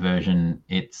or print version.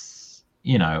 It's,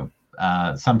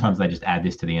 sometimes they just add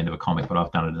this to the end of a comic, but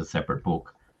I've done it as a separate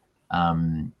book.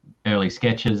 Early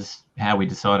sketches, how we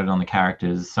decided on the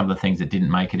characters, some of the things that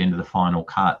didn't make it into the final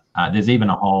cut. There's even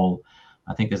a whole,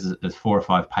 I think there's 4 or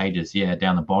 5 pages,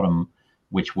 down the bottom,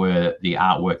 which were the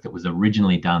artwork that was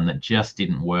originally done that just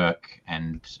didn't work,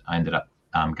 and I ended up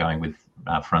going with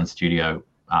Front Studio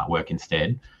artwork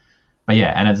instead. But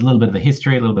and it's a little bit of the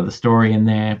history, a little bit of the story in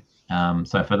there.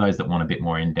 So for those that want a bit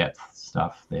more in-depth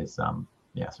stuff, there's some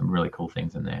really cool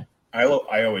things in there. I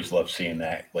always love seeing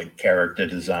that, like character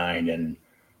design and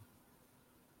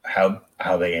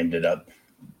how they ended up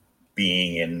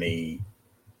being in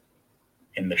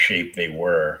the shape they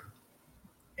were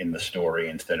in the story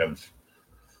instead of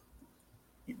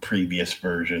previous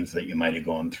versions that you might have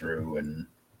gone through. And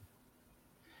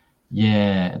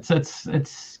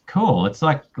it's cool. It's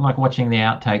like watching the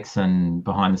outtakes and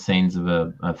behind the scenes of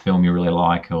a film you really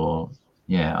like, or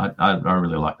I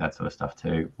really like that sort of stuff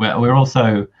too. We're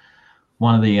also,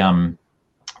 one of the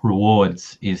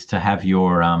rewards is to have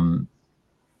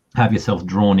have yourself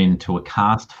drawn into a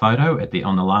cast photo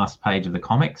on the last page of the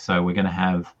comic. So we're going to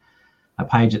have a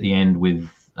page at the end with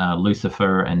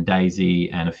Lucifer and Daisy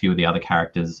and a few of the other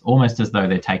characters, almost as though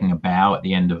they're taking a bow at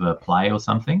the end of a play or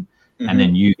something. Mm-hmm. And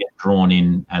then you get drawn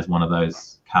in as one of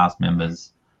those cast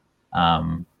members.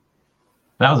 That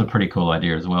was a pretty cool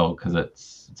idea as well, because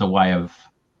it's a way of,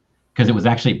 because it was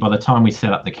actually, by the time we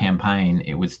set up the campaign,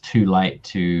 it was too late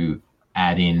to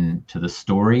add in to the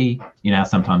story.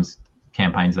 Sometimes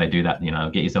campaigns, they do that,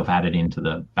 get yourself added into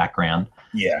the background.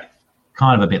 Yeah.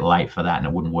 Kind of a bit late for that, and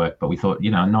it wouldn't work. But we thought,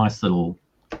 a nice little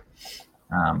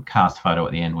cast photo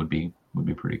at the end would be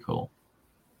pretty cool.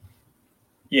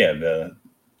 Yeah, the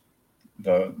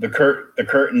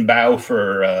curtain bow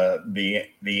for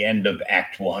the end of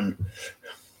Act 1.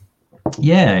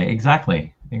 Yeah,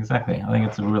 exactly. I think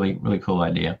it's a really, really cool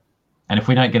idea. And if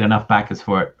we don't get enough backers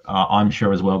for it, I'm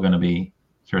sure as hell going to be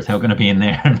in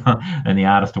there, and the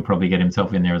artist will probably get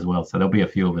himself in there as well. So there'll be a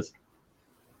few of us.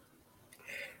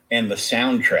 And the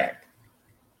soundtrack.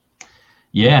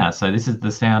 Yeah, so this is the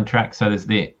soundtrack. So there's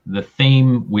the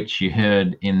theme, which you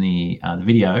heard in the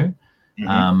video.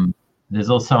 Mm-hmm. There's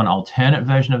also an alternate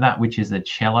version of that, which is a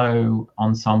cello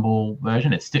ensemble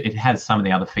version. It has some of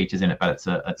the other features in it, but it's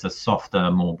a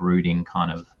softer, more brooding kind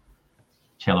of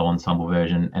cello ensemble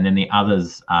version. And then the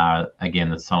others are, again,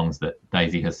 the songs that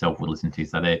Daisy herself would listen to.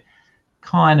 So they're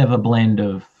kind of a blend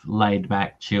of laid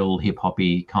back, chill, hip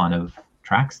hoppy kind of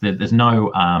tracks. There's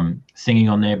no singing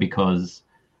on there, because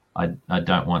I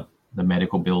don't want the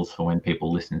medical bills for when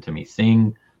people listen to me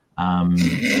sing.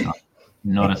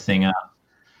 Not a singer.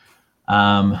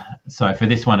 So for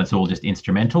this one, it's all just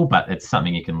instrumental, but it's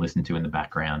something you can listen to in the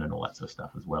background and all that sort of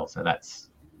stuff as well. So that's,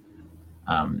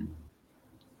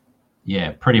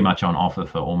 pretty much on offer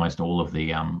for almost all of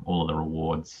the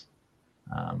rewards.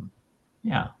 And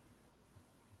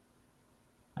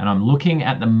I'm looking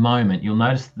at the moment, you'll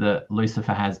notice that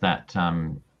Lucifer has that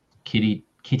kitty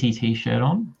T-shirt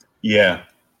on. Yeah.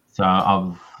 So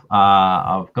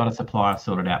I've got a supplier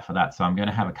sorted out for that. So I'm going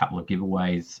to have a couple of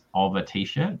giveaways of a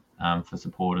T-shirt for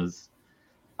supporters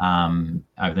over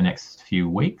the next few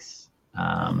weeks.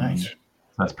 Nice.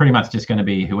 So it's pretty much just going to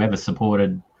be whoever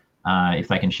supported, if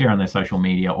they can share on their social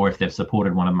media, or if they've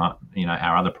supported one of my,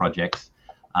 our other projects,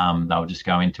 they'll just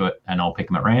go into it, and I'll pick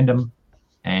them at random,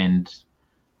 and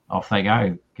off they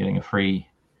go, getting a free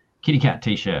kitty cat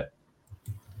T-shirt.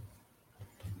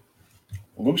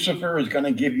 Lucifer is going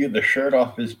to give you the shirt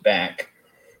off his back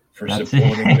for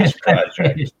supporting this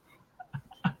project.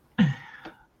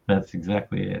 That's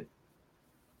exactly it.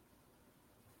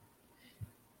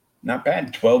 Not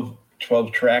bad. 12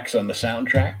 tracks on the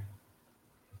soundtrack.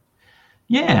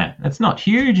 Yeah, it's not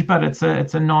huge, but it's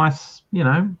a nice,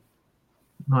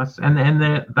 nice, and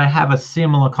they have a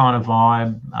similar kind of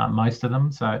vibe, most of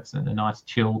them. So it's a nice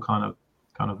chill kind of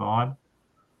vibe.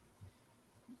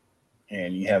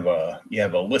 And you have a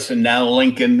listen now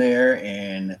link in there,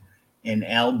 and an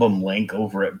album link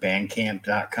over at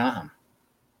bandcamp.com.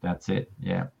 That's it.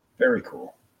 Yeah. Very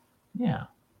cool. Yeah.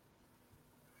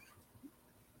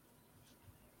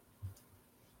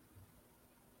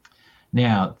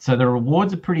 Now, so the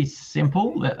rewards are pretty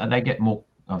simple. They get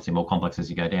obviously more complex as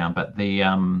you go down, but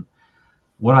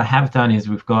what I have done is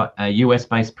we've got a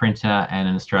US-based printer and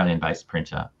an Australian-based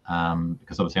printer,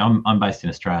 because obviously I'm based in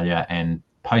Australia, and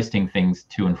posting things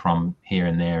to and from here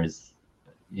and there is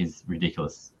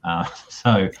ridiculous.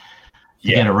 So to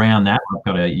get around that, I've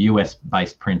got a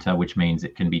US-based printer, which means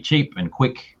it can be cheap and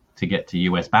quick to get to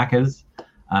US backers.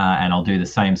 and I'll do the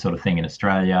same sort of thing in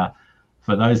Australia.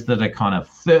 For those that are kind of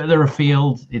further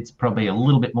afield, it's probably a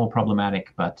little bit more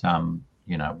problematic, but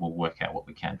we'll work out what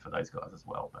we can for those guys as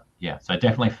well. But yeah, so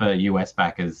definitely for US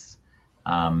backers,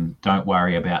 don't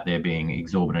worry about there being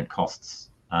exorbitant costs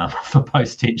for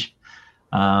postage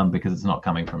because it's not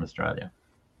coming from Australia.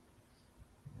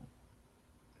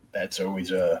 That's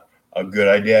always a good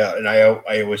idea. And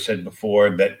I always said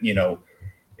before that,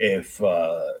 if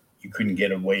you couldn't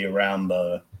get a way around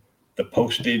the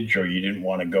postage, or you didn't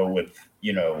want to go with,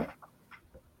 a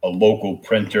local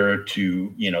printer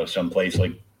to, someplace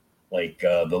like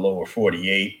the lower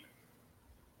 48,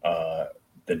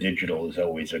 the digital is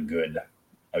always a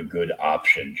good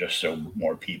option, just so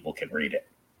more people can read it.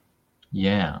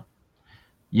 Yeah,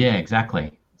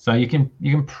 exactly. So you can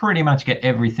pretty much get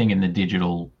everything in the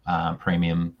digital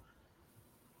premium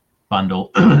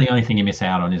bundle. The only thing you miss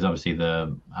out on is obviously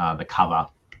the cover,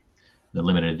 the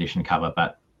limited edition cover,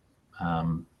 but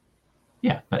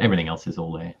everything else is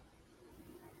all there.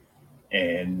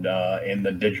 And in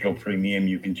the digital premium,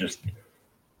 you can just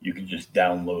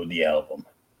download the album.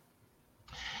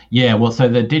 Yeah, well, so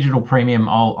the digital premium,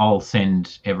 I'll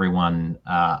send everyone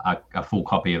a full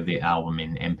copy of the album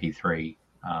in MP3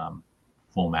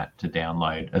 format to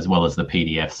download, as well as the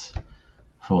PDFs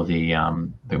for the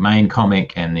main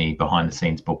comic and the behind the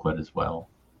scenes booklet as well.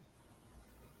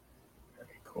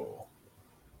 Very cool.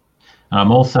 I'm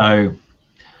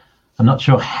not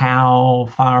sure how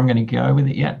far I'm going to go with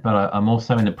it yet, but I'm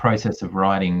also in the process of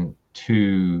writing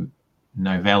 2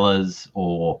 novellas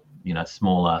or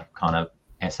smaller kind of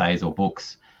essays or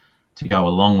books to go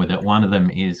along with it. One of them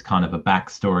is kind of a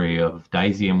backstory of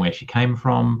Daisy and where she came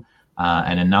from,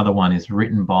 and another one is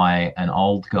written by an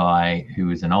old guy who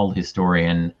is an old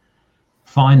historian,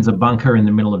 finds a bunker in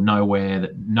the middle of nowhere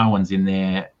that no one's in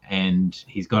there, and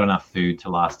he's got enough food to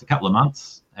last a couple of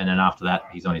months, and then after that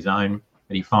he's on his own.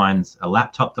 But he finds a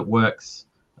laptop that works,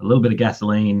 a little bit of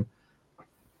gasoline,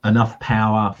 enough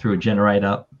power through a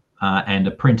generator, and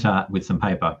a printer with some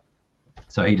paper.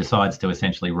 So he decides to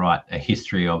essentially write a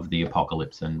history of the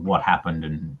apocalypse and what happened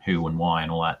and who and why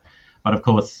and all that. But of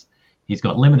course, he's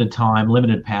got limited time,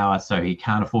 limited power, so he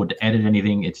can't afford to edit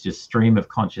anything. It's just stream of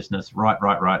consciousness, write,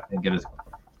 and get as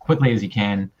quickly as he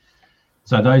can.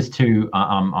 So those 2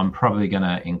 I'm probably going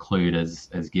to include as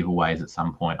giveaways at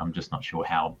some point. I'm just not sure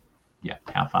how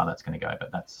far that's going to go,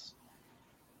 but that's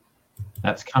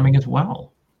coming as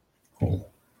well.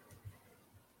 Cool.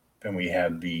 Then we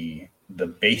have the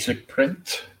basic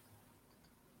print.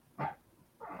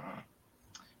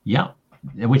 Yeah,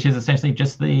 which is essentially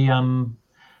just the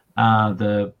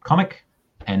comic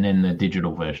and then the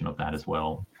digital version of that as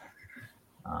well,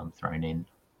 thrown in.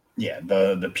 Yeah,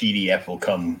 the PDF will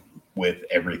come with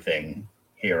everything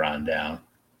here on down.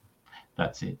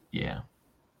 That's it. Yeah.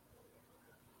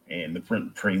 And the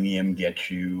print premium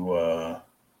gets you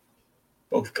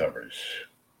both covers.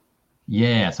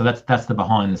 Yeah, so that's the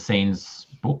behind the scenes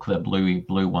book, the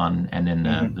blue one, and then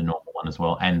the normal one as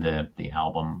well, and the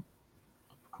album,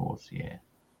 of course. Yeah.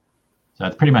 So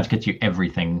it pretty much gets you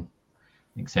everything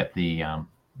except the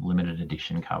limited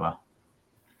edition cover.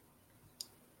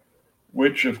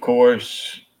 Which, of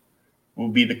course, will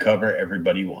be the cover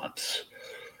everybody wants.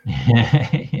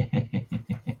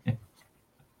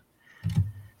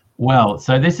 Well,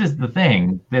 so this is the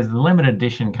thing. There's the limited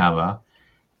edition cover.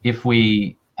 If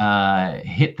we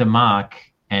hit the mark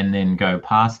and then go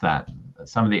past that,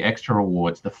 some of the extra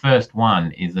awards, the first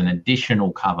one is an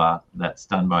additional cover that's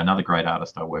done by another great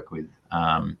artist I work with.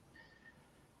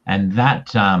 And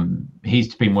that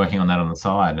he's been working on that on the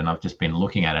side, and I've just been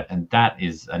looking at it, and that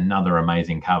is another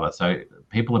amazing cover. So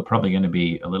people are probably going to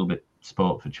be a little bit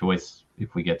spoilt for choice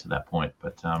if we get to that point,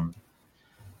 but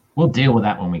we'll deal with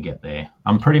that when we get there.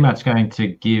 I'm pretty much going to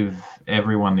give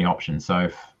everyone the option. So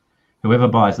if whoever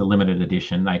buys the limited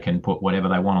edition, they can put whatever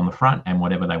they want on the front and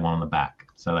whatever they want on the back.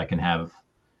 So they can have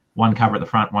one cover at the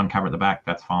front, one cover at the back.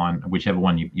 That's fine, whichever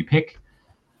one you pick.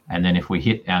 And then if we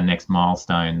hit our next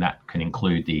milestone, that can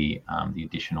include the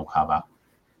additional cover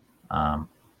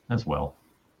as well.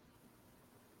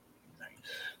 Nice.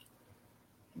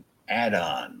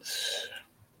 Add-ons.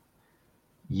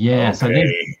 Yeah, okay. So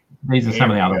these are some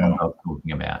of the other ones I was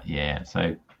talking about. Yeah,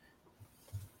 so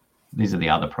these are the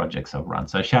other projects I've run.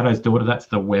 So Shadow's Daughter, that's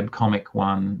the webcomic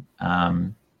one.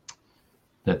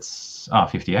 That's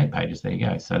 58 pages. There you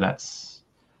go. So that's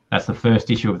the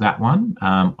first issue of that one.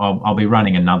 I'll be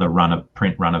running another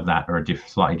print run of that, or a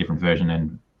slightly different version,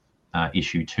 and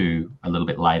issue 2 a little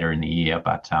bit later in the year.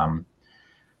 But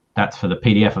that's for the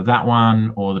PDF of that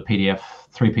one, or the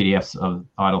 3 PDFs of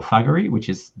Idle Thuggery, which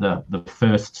is the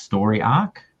first story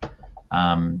arc.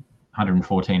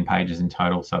 114 pages in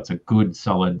total, so it's a good,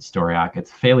 solid story arc. It's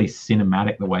fairly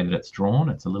cinematic the way that it's drawn.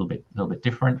 It's a little bit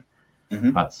different,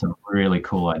 but some really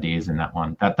cool ideas in that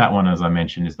one. That one, as I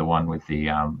mentioned, is the one with the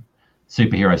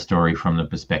superhero story from the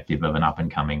perspective of an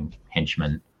up-and-coming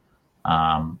henchman.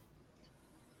 So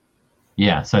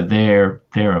they're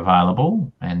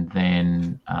available, and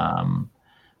then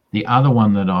the other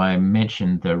one that I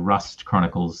mentioned, the Rust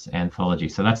Chronicles anthology.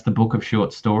 So that's the book of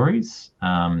short stories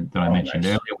that I mentioned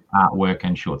earlier, with artwork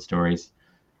and short stories.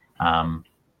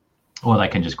 Or they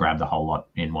can just grab the whole lot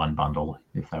in one bundle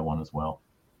if they want as well.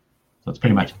 So it's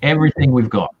pretty much everything we've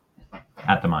got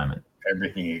at the moment.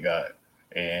 Everything you got.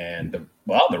 And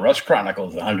the Rust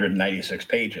Chronicles, 196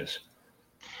 pages.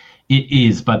 It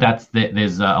is, but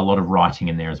there's a lot of writing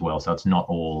in there as well. So it's not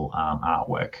all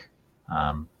artwork.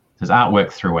 There's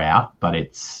artwork throughout, but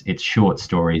it's short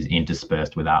stories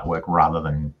interspersed with artwork rather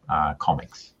than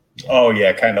comics. Yeah. Oh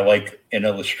yeah, kind of like an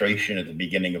illustration at the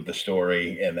beginning of the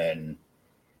story, and then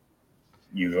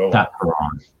you go. That's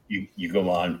right. You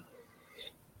go on.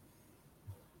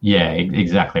 Yeah,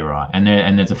 exactly right.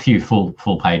 And there's a few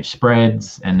full page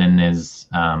spreads, and then there's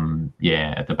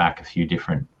at the back a few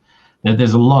different.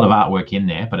 There's a lot of artwork in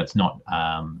there, but it's not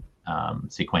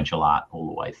sequential art all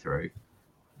the way through.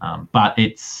 But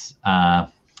it's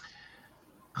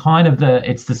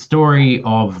it's the story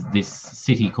of this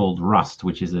city called Rust,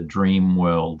 which is a dream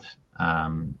world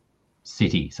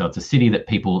city. So it's a city that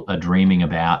people are dreaming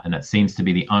about, and it seems to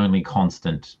be the only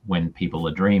constant when people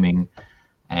are dreaming.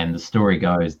 And the story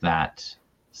goes that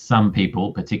some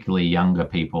people, particularly younger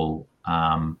people,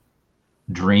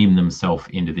 dream themselves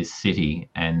into this city,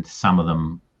 and some of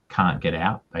them can't get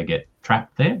out. They get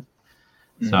trapped there.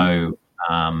 So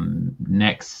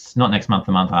not next month,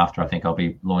 the month after, I think I'll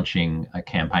be launching a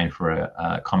campaign for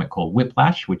a comic called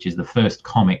Whiplash, which is the first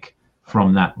comic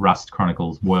from that Rust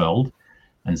Chronicles world.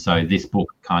 And so this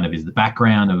book kind of is the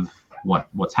background of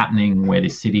what's happening, where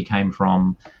this city came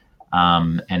from.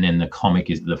 And then the comic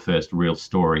is the first real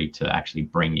story to actually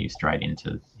bring you straight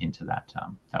into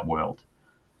that world.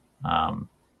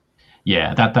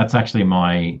 That's actually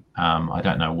my I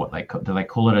don't know what do they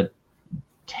call it, a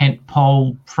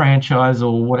tentpole franchise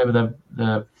or whatever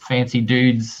the fancy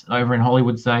dudes over in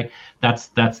Hollywood say. That's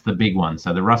the big one.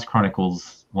 So the Rust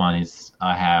Chronicles one is,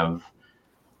 I have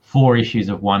 4 issues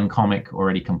of one comic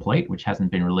already complete, which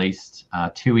hasn't been released,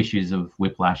 2 issues of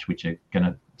Whiplash, which are going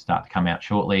to start to come out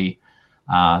shortly,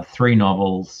 3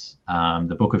 novels,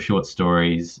 the book of short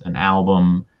stories, an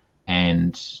album,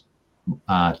 and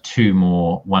 2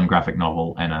 more, 1 graphic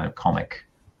novel and a comic,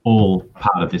 all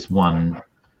part of this one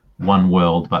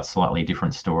world, but slightly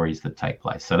different stories that take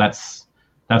place. So that's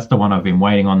the one I've been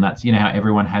waiting on. That's, how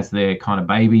everyone has their kind of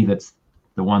baby, that's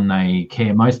the one they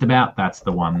care most about. That's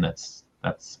the one that's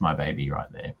my baby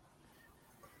right there.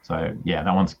 So yeah,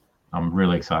 I'm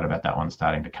really excited about that one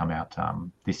starting to come out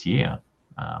this year.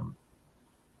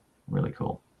 Really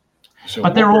cool. So,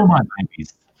 but they're all my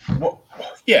babies. Well,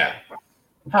 yeah,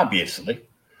 obviously.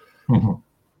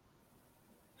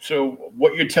 So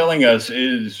what you're telling us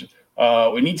is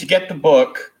we need to get the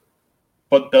book,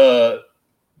 but the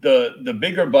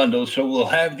bigger bundle, so we'll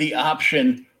have the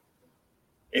option,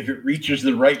 if it reaches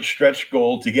the right stretch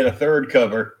goal, to get a 3rd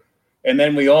cover. And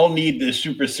then we all need this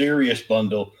super serious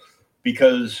bundle,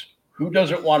 because who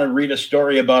doesn't want to read a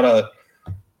story about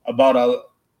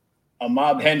a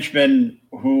mob henchman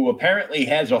who apparently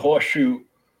has a horseshoe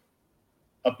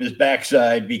up his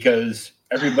backside because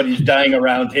everybody's dying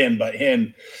around him but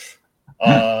him.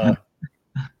 Then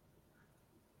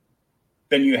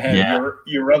you have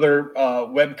your other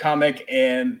webcomic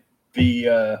and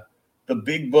the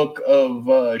big book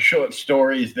of short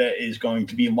stories that is going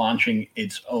to be launching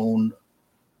its own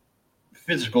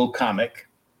physical comic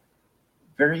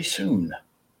very soon.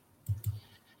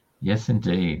 Yes,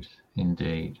 indeed.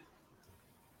 Indeed.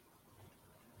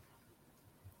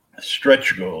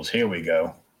 Stretch goals. Here we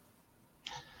go.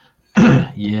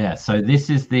 Yeah. So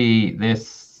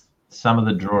there's some of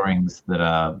the drawings that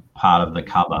are part of the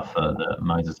cover for the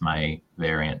Moses May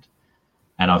variant.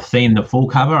 And I've seen the full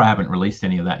cover. I haven't released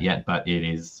any of that yet, but it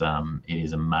is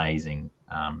amazing.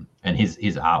 And his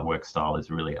artwork style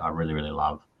is I really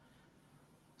love.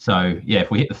 So yeah,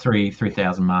 if we hit the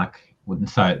 3,000 mark,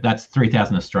 so that's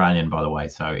 3,000 Australian, by the way.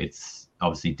 So it's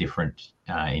obviously different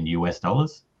in US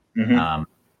dollars.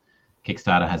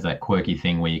 Kickstarter has that quirky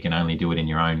thing where you can only do it in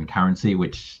your own currency,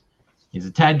 which is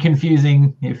a tad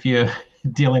confusing if you're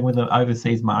dealing with an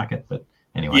overseas market. But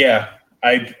anyway. Yeah,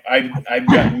 I've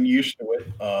gotten used to it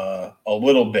a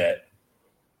little bit.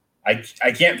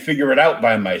 I can't figure it out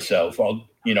by myself. I'll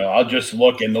just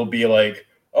look and they'll be like,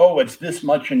 oh, it's this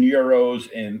much in euros,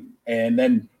 and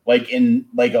then like in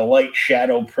like a light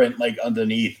shadow print, like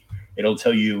underneath, it'll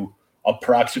tell you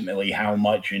approximately how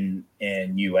much in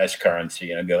U.S.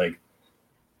 currency, and I'd be like,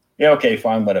 yeah, okay,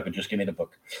 fine, whatever, just give me the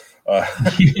book.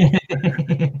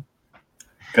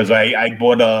 Because I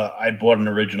bought an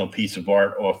original piece of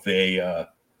art off the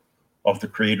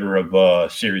creator of a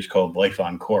series called Life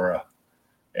on Korra,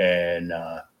 and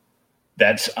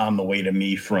that's on the way to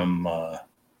me from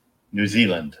New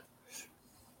Zealand.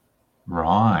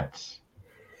 Right.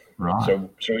 So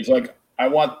he's like, I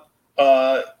want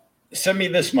send me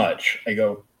this much. I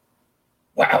go,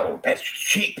 wow, that's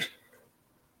cheap.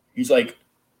 He's like,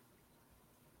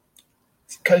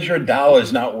 it's because your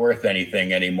dollar's not worth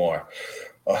anything anymore.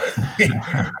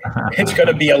 It's going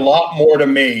to be a lot more to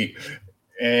me,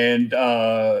 and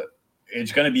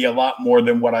it's going to be a lot more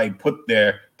than what I put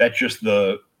there. That's just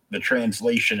the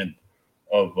translation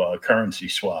of currency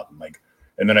swap. I'm like,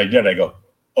 and then I go,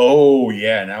 oh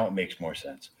yeah, now it makes more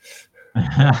sense.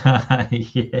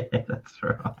 Yeah, that's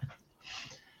right.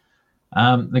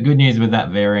 The good news with that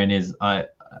variant is I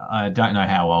don't know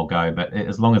how I'll go, but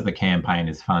as long as the campaign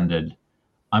is funded,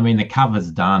 I mean, the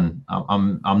cover's done.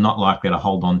 I'm not likely to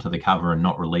hold on to the cover and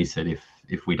not release it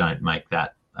if we don't make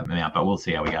that amount, but we'll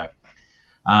see how we go.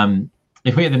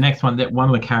 If we get the next one, that one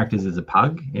of the characters is a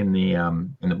pug in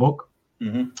the book,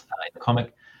 in the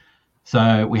comic.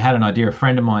 So we had an idea. A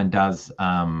friend of mine does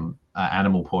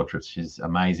animal portraits. She's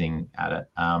amazing at it.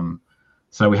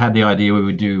 So we had the idea we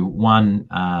would do one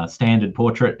standard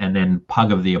portrait and then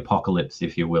Pug of the Apocalypse,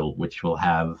 if you will, which will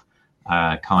have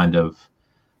kind of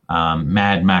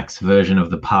Mad Max version of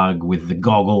the pug with the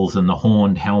goggles and the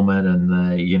horned helmet and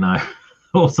the,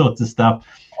 all sorts of stuff.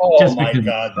 Oh, just my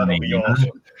God, that'll be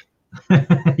awesome.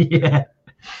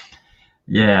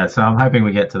 Yeah. So I'm hoping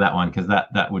we get to that one because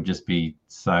that would just be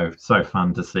so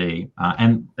fun to see.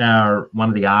 And one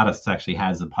of the artists actually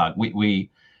has a pug. We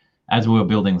as we were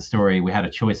building the story, we had a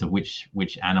choice of which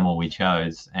animal we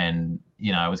chose, and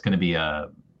it was going to be a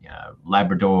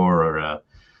Labrador or a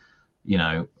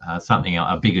something,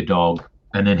 a bigger dog.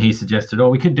 And then he suggested,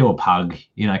 we could do a pug,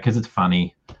 because it's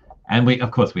funny. And we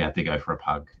had to go for a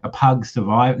pug. A pug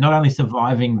not only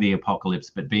surviving the apocalypse,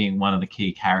 but being one of the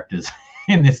key characters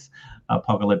in this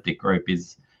apocalyptic group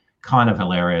is kind of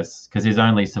hilarious because his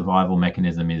only survival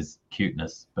mechanism is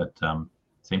cuteness, but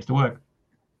seems to work.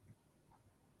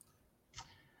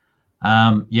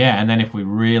 And then if we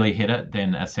really hit it,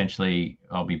 then essentially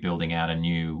I'll be building out a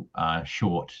new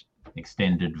short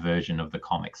extended version of the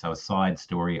comic. So a side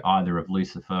story either of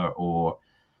Lucifer or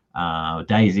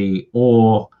Daisy,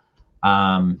 or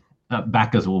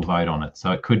backers will vote on it.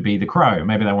 So it could be the Crow.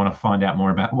 Maybe they want to find out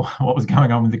more about what was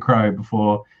going on with the Crow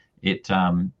before it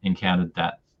encountered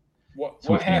that.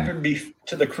 What happened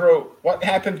to the Crow? What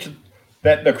happened to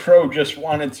that? The Crow just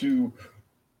wanted to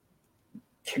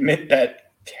commit that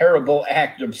terrible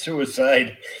act of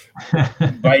suicide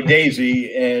by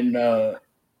Daisy and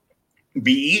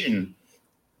be eaten.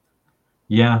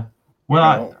 Yeah.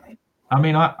 Well,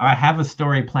 I have a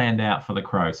story planned out for the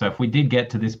Crow. So if we did get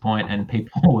to this point and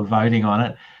people were voting on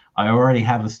it, I already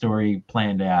have a story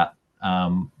planned out.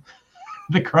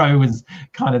 The Crow was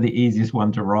kind of the easiest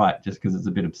one to write just because it's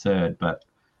a bit absurd, but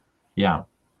yeah.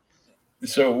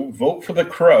 So vote for the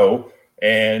Crow,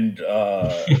 and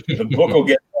the book will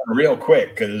get done real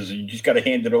quick because you just got to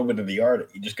hand it over to the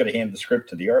artist. You just got to hand the script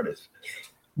to the artist.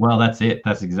 Well, that's it.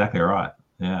 That's exactly right.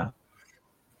 Yeah.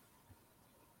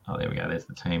 Oh, there we go. There's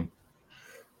the team.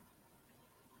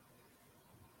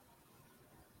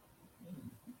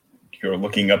 You're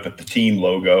looking up at the team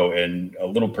logo and a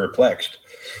little perplexed.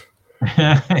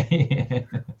 Yeah,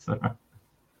 that's all right.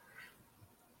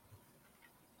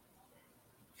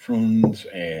 Fruns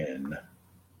and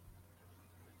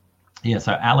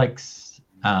so Alex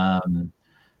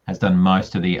has done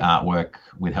most of the artwork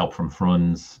with help from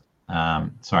Fruns.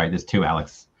 There's two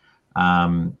Alex.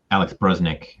 Alex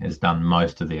Brosnick has done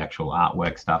most of the actual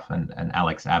artwork stuff, and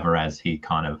Alex Avaraz, he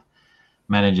kind of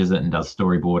manages it and does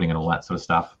storyboarding and all that sort of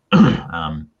stuff.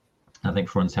 I think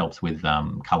Fruns helps with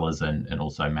colors and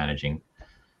also managing.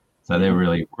 So they're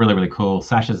really, really, really cool.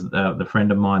 Sasha's the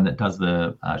friend of mine that does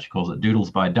she calls it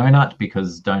Doodles by Donut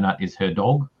because Donut is her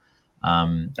dog.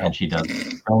 And she does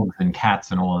dogs and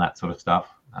cats and all of that sort of stuff.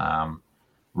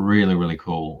 Really, really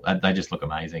cool. They just look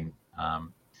amazing.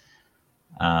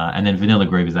 And then Vanilla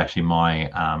Groove is actually my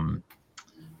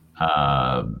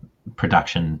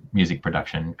music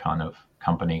production kind of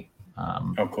company.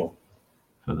 Cool.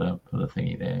 For the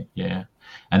thingy there, yeah.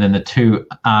 And then the two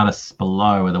artists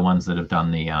below are the ones that have done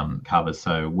the covers.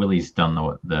 So Willie's done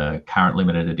the current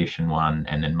limited edition one,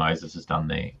 and then Moses has done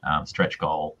the stretch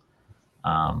goal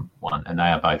one, and they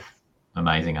are both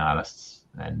amazing artists.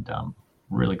 and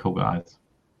really cool guys.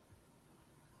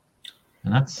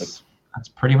 And that's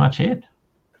pretty much it.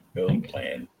 Build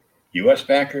plan. U.S.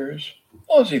 backers,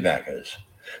 Aussie backers.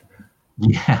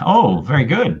 Yeah. Oh, very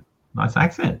good. Nice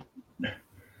accent.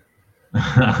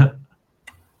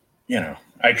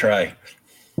 I try.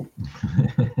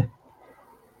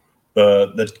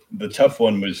 The tough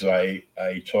one was I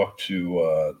talked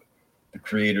to the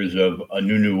creators of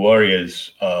Anunu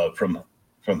Warriors from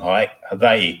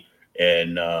Hawaii,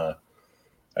 and I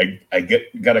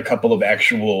got a couple of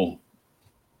actual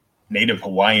native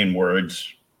Hawaiian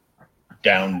words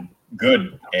down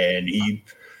good, and he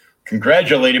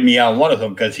congratulated me on one of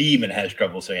them because he even has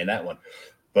trouble saying that one.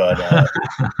 But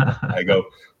I go,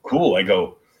 cool. I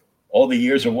go, all the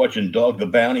years of watching Dog the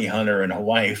Bounty Hunter and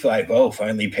Hawaii Five-0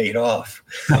 finally paid off.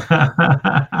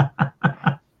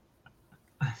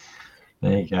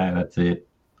 There you go. That's it.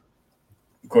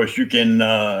 Of course, you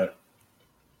can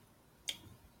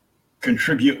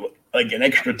contribute like an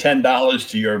extra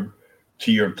 $10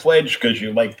 to your pledge because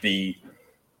you like the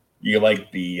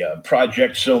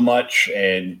project so much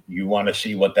and you want to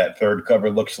see what that third cover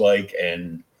looks like,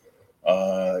 and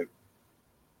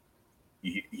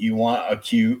you want a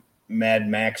cute Mad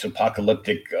Max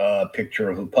apocalyptic picture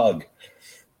of a pug.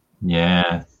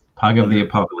 Yeah, Pug of the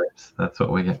Apocalypse. That's what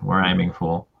we're aiming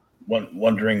for.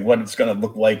 Wondering what it's going to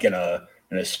look like in a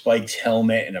spiked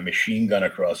helmet and a machine gun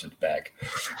across its back.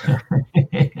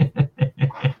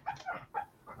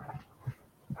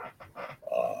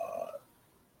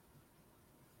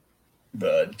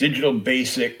 The digital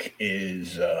basic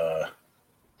is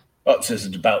it says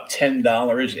it's about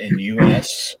 $10 in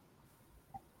US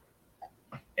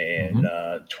and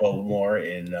 12 more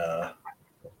in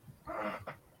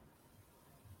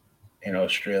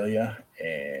Australia,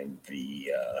 and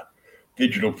the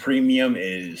digital premium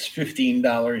is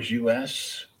 $15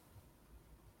 US,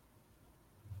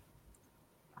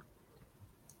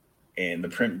 and the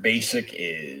print basic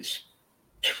is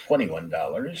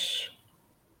 $21,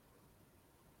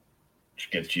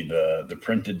 which gets you the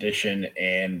print edition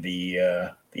and the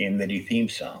Emnity theme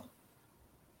song.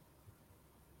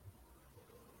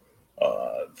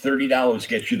 $30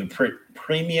 gets you the print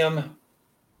premium,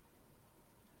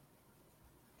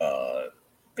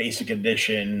 basic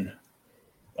edition,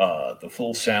 the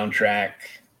full soundtrack,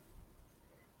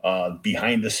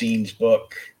 behind the scenes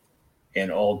book, and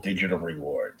all digital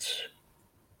rewards.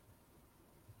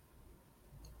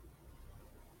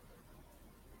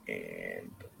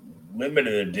 And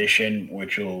limited edition,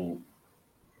 which will...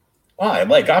 Oh, I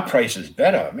like our prices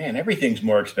better. Man, everything's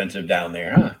more expensive down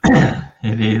there, huh?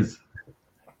 It is.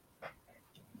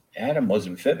 Adam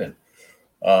wasn't fibbing.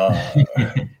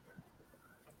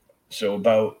 So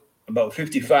about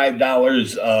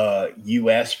 $55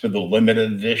 US for the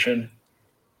limited edition,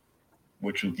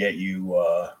 which will get you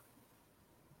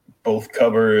both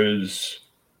covers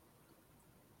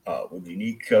with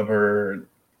unique cover,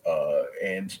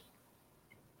 and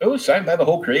it was signed by the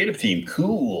whole creative team.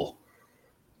 Cool.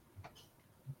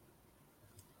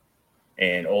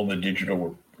 And all the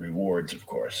digital rewards, of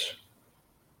course.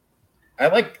 I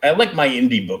like my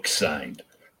indie books signed.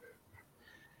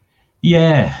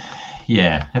 Yeah,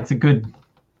 that's a good.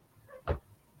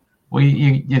 Well,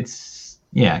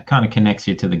 it kind of connects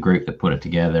you to the group that put it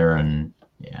together, and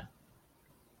yeah.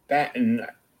 That, and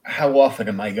how often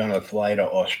am I going to fly to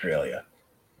Australia?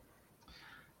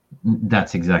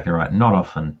 That's exactly right. Not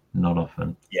often.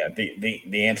 Yeah,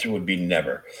 the answer would be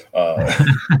never.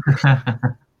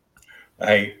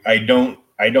 I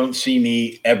don't see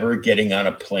me ever getting on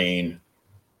a plane,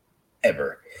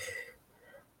 ever.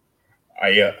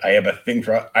 I have a thing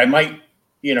for, I might,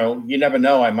 you never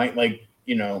know. I might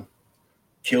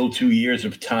kill 2 years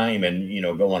of time and,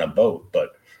 go on a boat,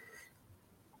 but.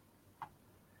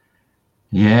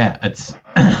 Yeah, it's,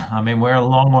 I mean, we're a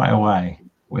long way away.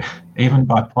 Even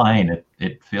by plane,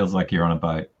 it feels like you're on a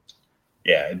boat.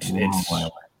 Yeah, it's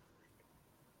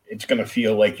going to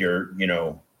feel like you're,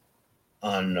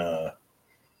 on a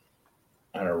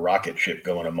rocket ship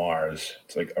going to Mars.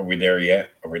 It's like, are we there yet?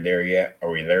 Are we there yet?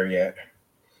 Are we there yet?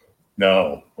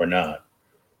 No, we're not.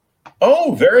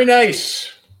 Oh, very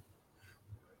nice.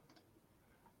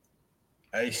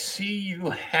 I see you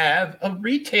have a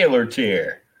retailer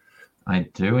tier. I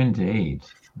do indeed.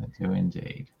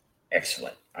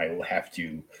 Excellent. I will have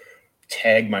to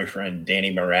tag my friend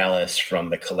Danny Morales from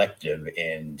the Collective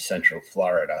in Central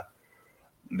Florida.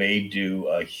 They do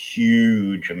a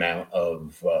huge amount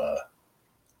of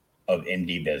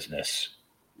indie business.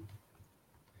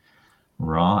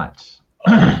 Right.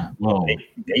 Well,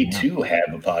 they too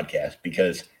have a podcast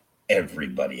because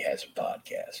everybody has a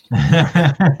podcast.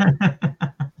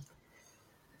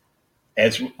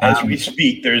 As we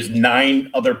speak, there's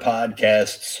 9 other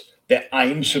podcasts that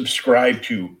I'm subscribed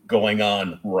to going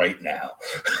on right now.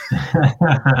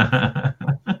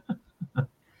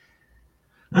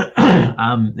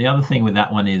 The other thing with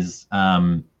that one is,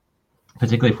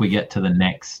 particularly if we get to the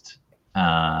next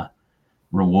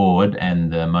reward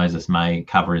and the Moses May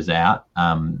cover is out,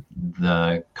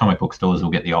 the comic book stores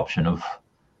will get the option of,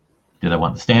 do they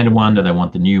want the standard one? Do they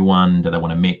want the new one? Do they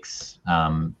want to mix?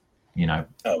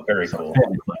 Very cool.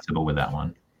 Fairly flexible with that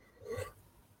one.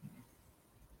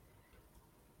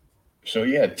 So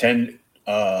yeah, 10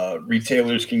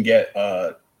 retailers can get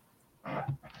a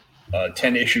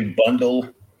 10 issue bundle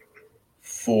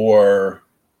for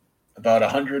about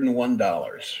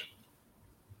 $101.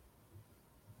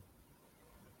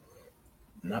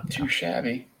 Not too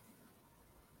shabby.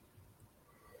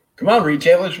 Come on,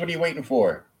 retailers, what are you waiting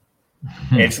for?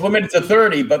 It's limited to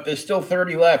 30, but there's still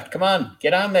 30 left. Come on,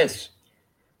 get on this.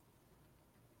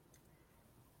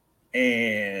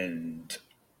 And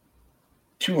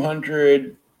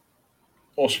 200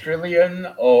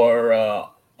 Australian or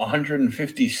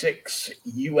 156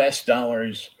 US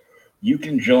dollars, you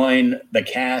can join the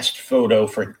cast photo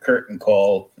for curtain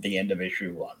call at the end of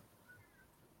issue 1.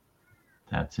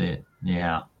 That's it.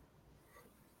 Yeah.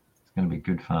 It's going to be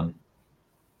good fun.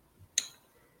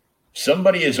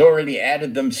 Somebody has already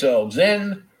added themselves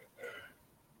in.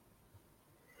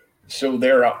 So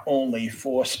there are only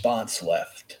 4 spots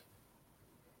left.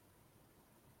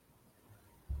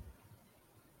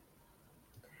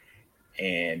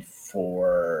 And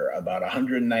for about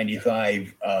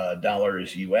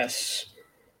 $195 US,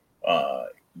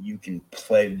 you can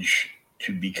pledge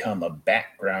to become a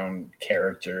background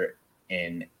character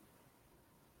in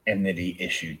Emnity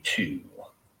issue 2.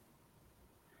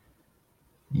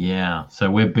 Yeah,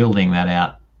 so we're building that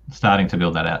out, starting to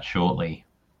build that out shortly.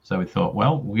 So we thought,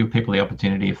 well, we'll give people the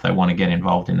opportunity if they want to get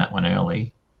involved in that one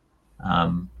early.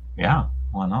 Yeah,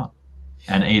 why not?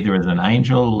 And either as an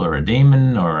angel or a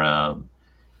demon or a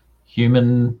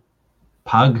human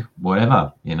pug,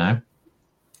 whatever, I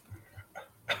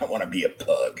want to be a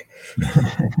pug.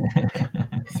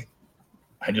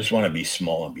 I just want to be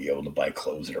small and be able to buy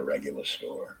clothes at a regular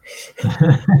store.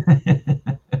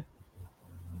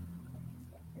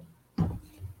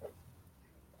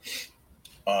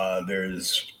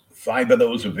 There's 5 of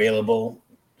those available.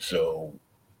 So,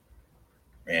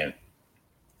 man,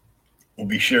 we'll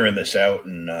be sharing this out,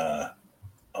 and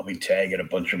I'll be tagging a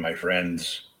bunch of my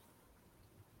friends.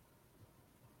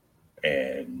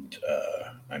 And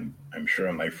I'm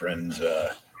sure my friends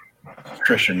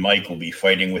Trish and Mike will be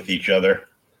fighting with each other.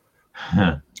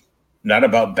 Not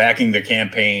about backing the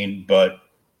campaign, but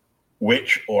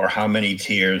which or how many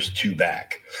tiers to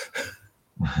back.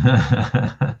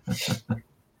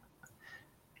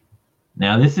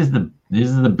 Now this is the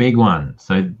big one.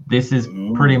 So this is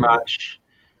pretty much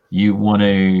you want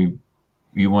to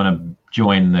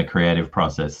join the creative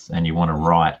process and you want to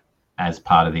write as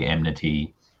part of the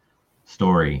Emnity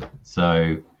story.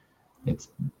 So it's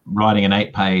writing an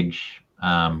 8-page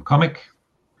comic.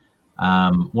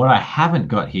 What I haven't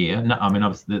got here,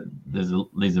 obviously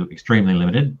these are extremely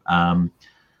limited.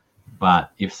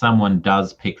 But if someone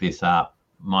does pick this up,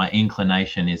 my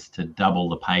inclination is to double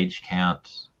the page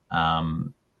count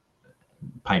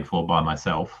paid for by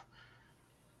myself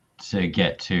to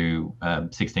get to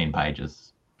 16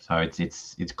 pages. So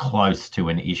it's close to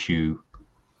an issue,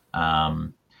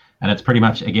 and it's pretty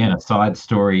much again a side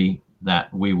story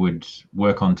that we would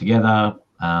work on together.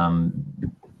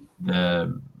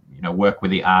 Work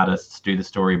with the artists, do the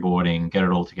storyboarding, get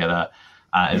it all together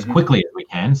as quickly as we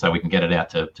can, so we can get it out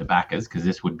to backers, because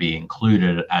this would be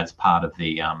included as part of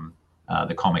the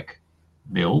comic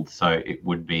build. So they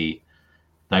would be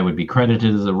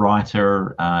credited as a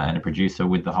writer and a producer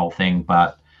with the whole thing,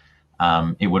 but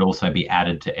it would also be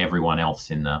added to everyone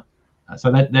else in the.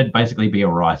 So that'd basically be a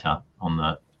writer on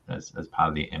the as part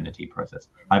of the Emnity process.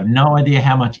 I have no idea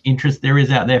how much interest there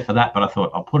is out there for that, but I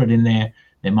thought I'll put it in there.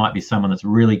 There might be someone that's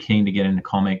really keen to get into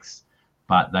comics,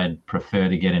 but they'd prefer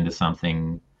to get into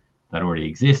something that already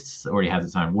exists, already has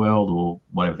its own world, or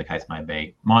whatever the case may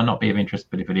be. Might not be of interest,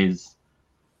 but if it is,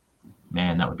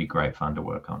 man, that would be great fun to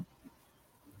work on.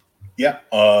 Yeah.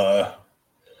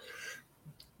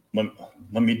 Let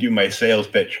me do my sales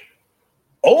pitch.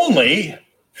 Only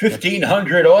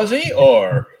 1,500 Aussie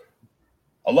or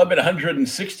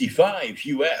 1,165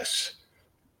 US.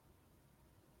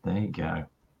 There you go.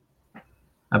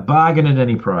 A bargain at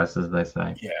any price, as they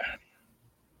say. Yeah.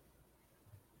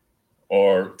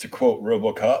 Or to quote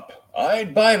RoboCop,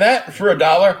 I'd buy that for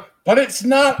 $1, but it's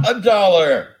not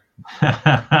 $1.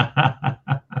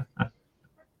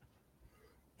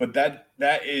 But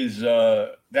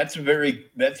that's a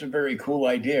very cool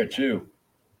idea too.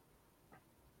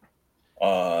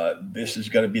 This is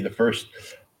going to be the first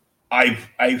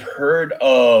I've heard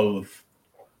of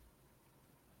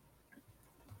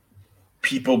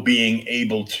people being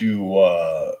able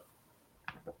to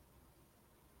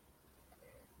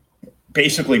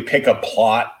basically pick a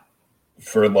plot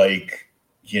for like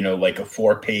a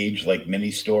 4-page like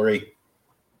mini story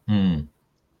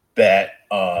that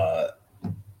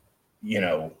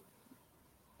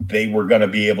they were going to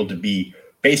be able to be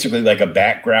basically like a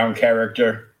background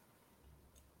character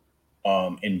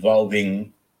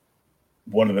involving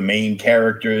one of the main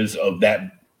characters of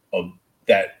that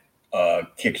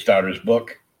Kickstarter's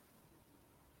book,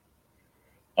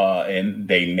 and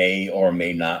they may or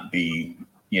may not be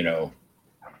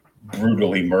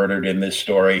brutally murdered in this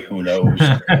story. Who knows?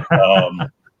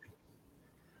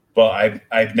 But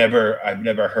I've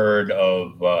never heard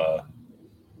of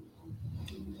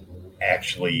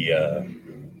actually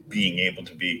being able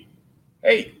to be,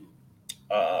 hey,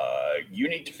 you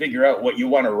need to figure out what you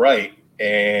want to write,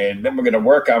 and then we're going to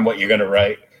work on what you're going to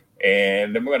write,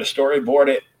 and then we're going to storyboard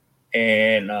it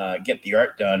and get the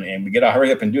art done, and we got to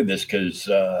hurry up and do this because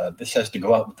this has to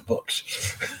go out with the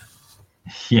books.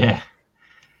 Yeah.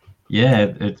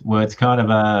 It's kind of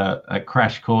a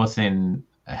crash course in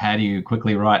how do you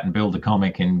quickly write and build a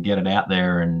comic and get it out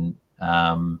there. And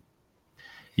I mean,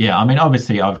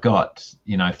 obviously I've got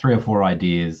 3 or 4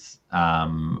 ideas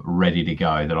ready to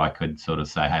go that I could sort of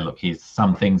say, hey, look, here's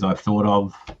some things I've thought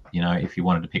of, if you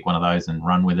wanted to pick one of those and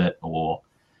run with it,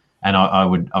 and I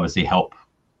would obviously help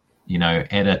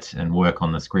edit and work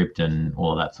on the script and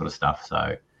all of that sort of stuff.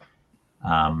 So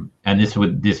and this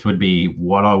would be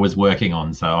what I was working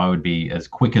on, so I would be as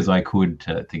quick as I could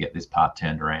to get this part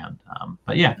turned around.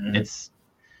 But yeah,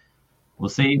 we'll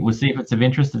see if it's of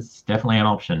interest. It's definitely an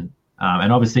option.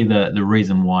 And obviously the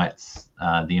reason why it's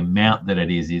the amount that it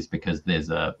is because there's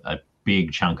a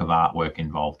big chunk of artwork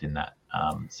involved in that.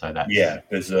 So that's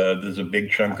there's a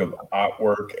big chunk of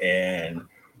artwork, and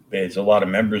there's a lot of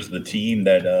members of the team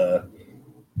that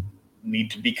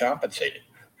need to be compensated.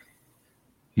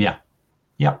 Yeah.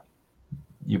 Yep.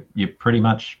 You're pretty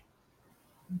much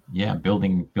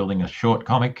building a short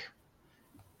comic.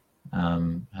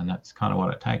 And that's kind of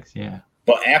what it takes, yeah.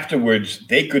 But afterwards,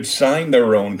 they could sign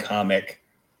their own comic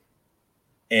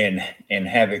and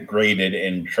have it graded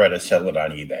and try to sell it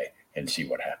on eBay and see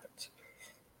what happens.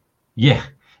 Yeah.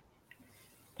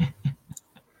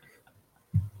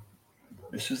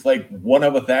 This is like one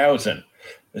of 1,000.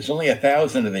 There's only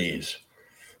 1,000 of these.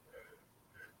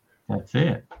 That's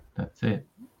it.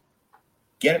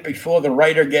 Get it before the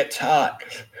writer gets hot.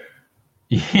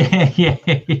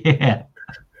 Yeah.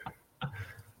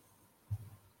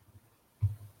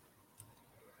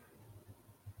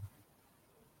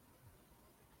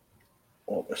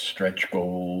 All the stretch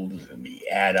goals and the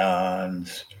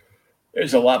add-ons.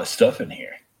 There's a lot of stuff in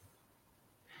here.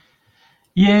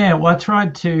 Yeah, well, I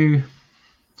tried to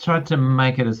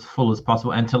make it as full as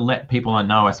possible and to let people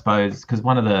know, I suppose, because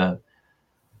one of the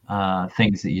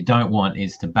things that you don't want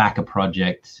is to back a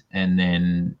project and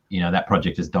then that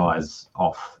project just dies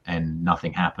off and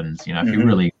nothing happens. If you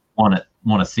really want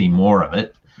to see more of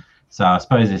it. So I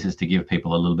suppose this is to give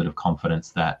people a little bit of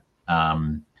confidence that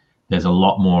there's a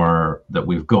lot more that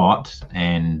we've got,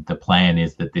 and the plan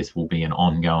is that this will be an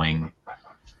ongoing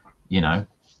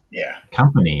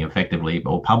company effectively,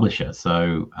 or publisher.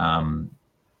 So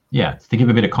it's to give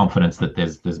a bit of confidence that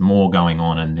there's more going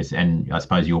on, and I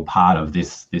suppose you're part of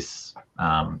this.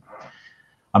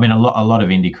 I mean, a lot of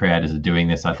indie creators are doing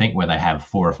this, I think, where they have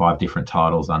 4 or 5 different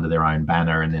titles under their own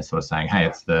banner, and they're sort of saying, hey,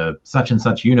 it's the such and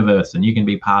such universe, and you can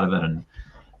be part of it, and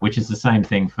which is the same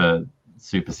thing for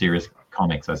super serious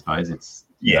comics, I suppose. It's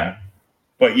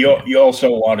but you also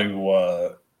want to.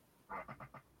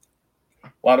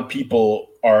 A lot of people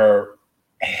are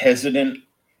hesitant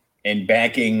in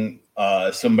backing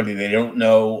somebody they don't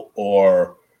know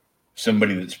or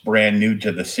somebody that's brand new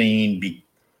to the scene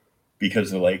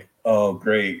because they're like, oh,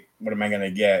 great, what am I going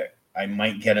to get? I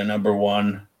might get a number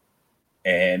 1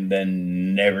 and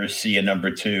then never see a number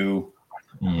 2.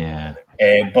 Yeah.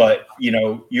 But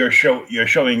you're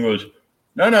showing was,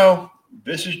 no,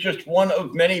 this is just one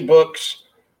of many books.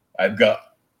 I've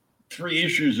got 3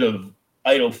 issues of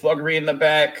Idle Thuggery in the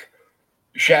back,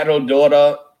 Shadow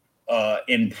Daughter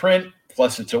in print,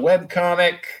 plus it's a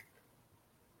webcomic.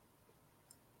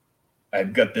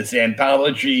 I've got this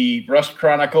anthology, Rust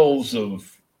Chronicles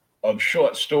of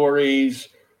short stories,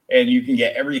 and you can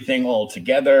get everything all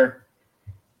together.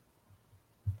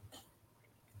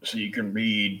 So you can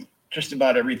read just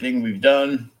about everything we've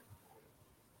done.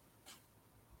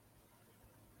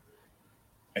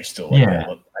 I still like that.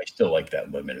 I still like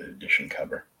that limited edition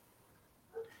cover.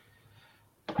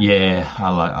 Yeah, I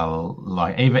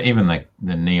like even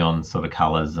the neon sort of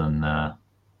colors, and I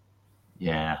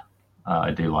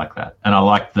do like that, and I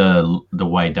like the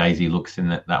way Daisy looks in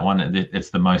that one. It's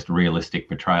the most realistic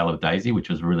portrayal of Daisy, which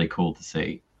was really cool to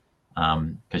see,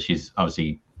 because she's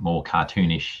obviously more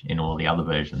cartoonish in all the other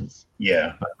versions.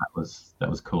 Yeah, but that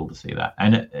was cool to see that,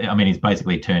 and I mean, he's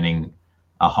basically turning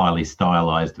a highly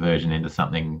stylized version into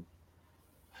something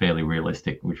fairly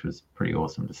realistic, which was pretty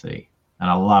awesome to see. And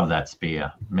I love that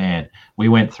spear. Man, we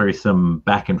went through some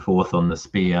back and forth on the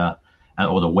spear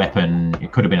or the weapon.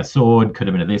 It could have been a sword, could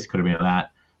have been a this, could have been a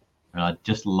that. And I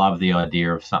just love the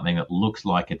idea of something that looks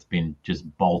like it's been just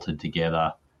bolted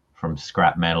together from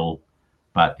scrap metal,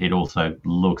 but it also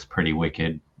looks pretty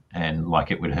wicked and like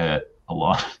it would hurt a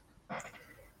lot.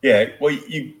 Yeah, well,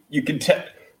 you can tell.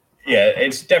 Yeah,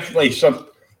 it's definitely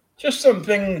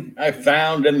something I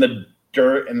found in the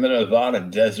dirt in the Nevada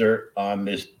desert on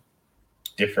this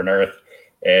different earth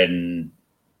and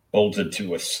bolted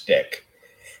to a stick.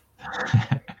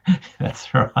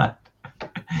 That's right.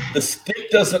 The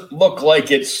stick doesn't look like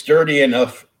it's sturdy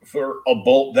enough for a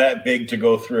bolt that big to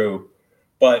go through,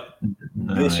 but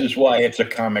this is why it's a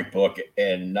comic book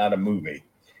and not a movie.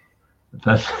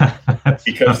 Because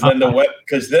then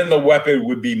the weapon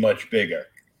would be much bigger.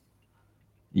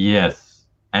 Yes,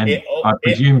 and I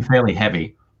presume fairly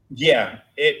heavy. Yeah,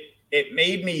 it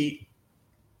made me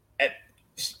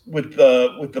with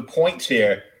the points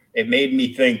here. It made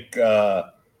me think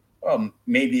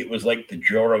maybe it was like the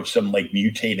jaw of some like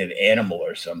mutated animal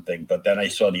or something. But then I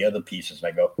saw the other pieces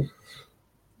and I go,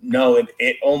 no,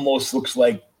 it almost looks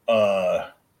like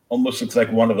one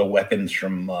of the weapons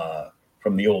from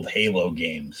the old Halo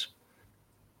games.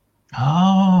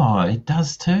 Oh, it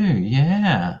does too.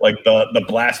 Yeah, like the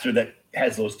blaster that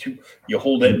has those two. You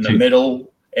hold it in the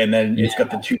middle, and then it's got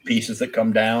the two pieces that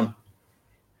come down.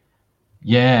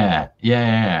 Yeah.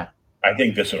 I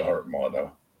think this would hurt more,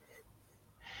 though.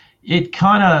 It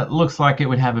kind of looks like it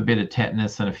would have a bit of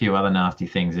tetanus and a few other nasty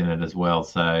things in it as well.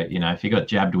 So, if you got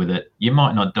jabbed with it, you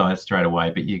might not die straight away,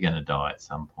 but you're going to die at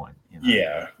some point.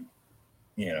 Yeah.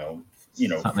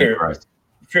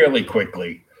 Fairly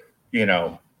quickly.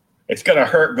 It's going to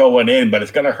hurt going in, but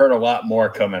it's going to hurt a lot more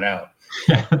coming out.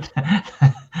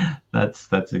 That's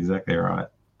exactly right.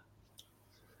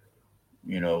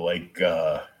 Like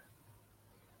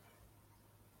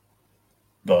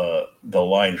the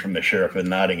line from the Sheriff of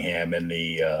Nottingham in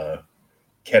the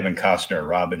Kevin Costner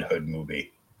Robin Hood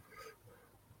movie.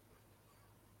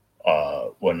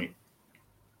 When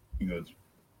he goes,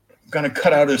 I'm going to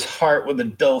cut out his heart with a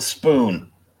dull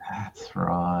spoon. That's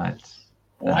right.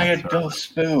 Why a dull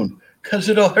spoon? Because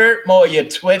it'll hurt more, you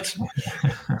twit.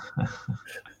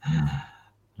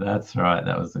 That's right.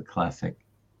 That was a classic.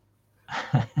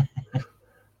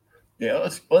 Yeah,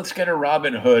 let's get a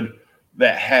Robin Hood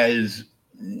that has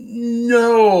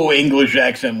no English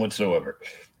accent whatsoever.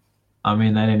 I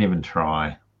mean, they didn't even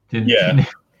try. Didn't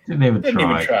even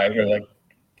try. They're like,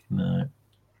 no.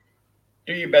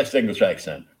 Do your best English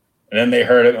accent. And then they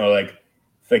heard it and they're like,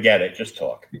 forget it, just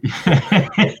talk.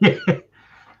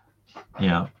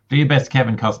 Yeah. Do your best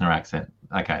Kevin Costner accent.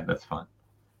 Okay, that's fine.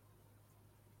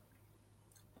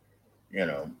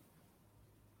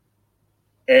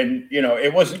 And,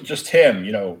 it wasn't just him,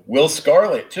 Will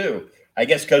Scarlet, too. I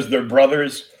guess because they're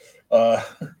brothers,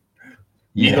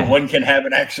 neither one can have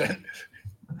an accent.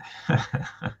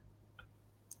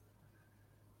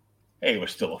 Hey, it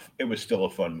was still a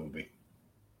fun movie.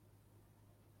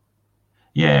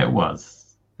 Yeah, it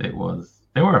was. There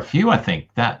were a few, I think,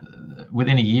 that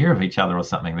within a year of each other or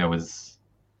something, or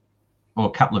a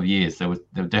couple of years, there were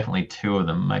definitely two of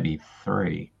them, maybe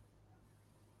three.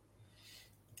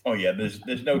 Oh yeah,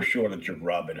 there's no shortage of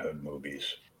Robin Hood movies.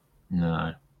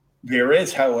 No. There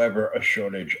is, however, a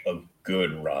shortage of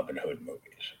good Robin Hood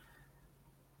movies.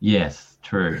 Yes,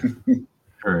 true.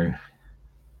 True.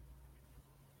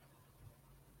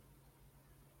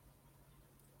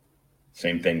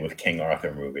 Same thing with King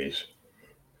Arthur movies.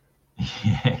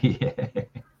 Yeah.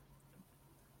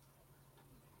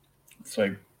 It's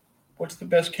like, what's the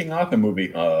best King Arthur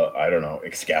movie? I don't know,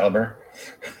 Excalibur.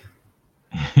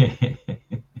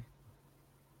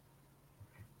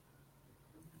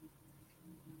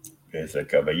 There's a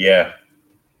cover, yeah.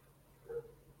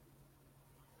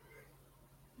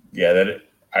 That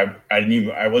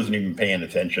I wasn't even paying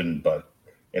attention, but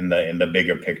in the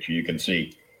bigger picture, you can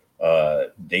see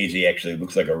Daisy actually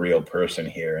looks like a real person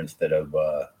here instead of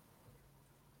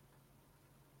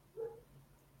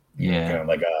kind of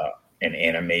like an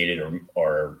animated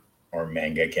or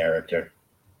manga character.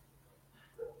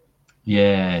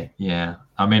 Yeah.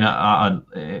 I mean,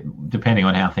 depending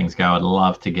on how things go, I'd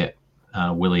love to get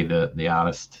Willie, the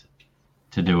artist,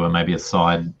 to do maybe a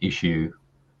side issue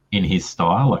in his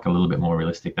style, like a little bit more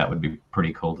realistic. That would be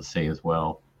pretty cool to see as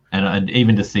well, and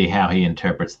even to see how he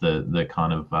interprets the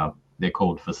kind of they're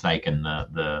called Forsaken,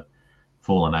 the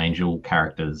fallen angel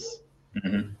characters.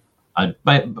 Mm-hmm.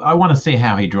 I want to see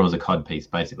how he draws a codpiece.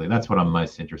 Basically, that's what I'm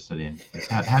most interested in.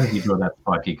 How does he draw that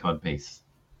spiky codpiece,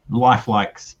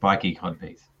 lifelike spiky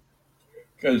codpiece?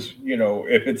 Because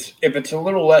if it's a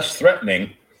little less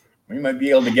threatening, we might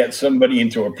be able to get somebody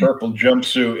into a purple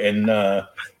jumpsuit and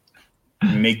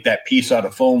make that piece out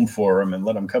of foam for him and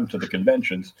let him come to the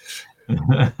conventions.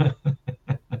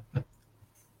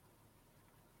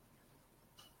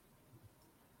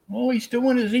 All he's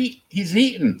doing is he's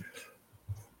eating.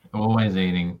 Always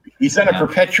eating. He's on a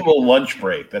perpetual lunch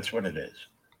break. That's what it is.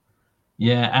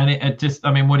 Yeah, and it just,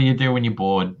 I mean, what do you do when you're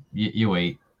bored? You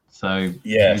eat. So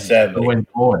yeah, sadly. Always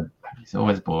bored. He's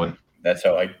always bored. That's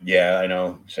how I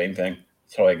know. Same thing.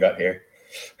 That's how I got here.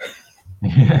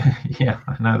 Yeah,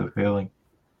 I know the feeling.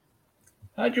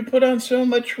 How'd you put on so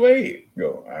much weight?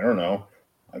 Go, I don't know.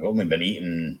 I've only been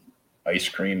eating ice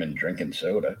cream and drinking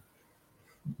soda.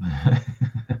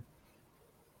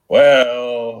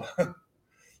 Well,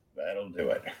 that'll do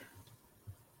it.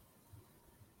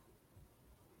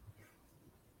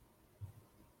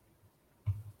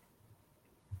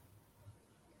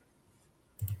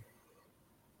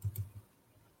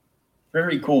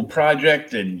 Very cool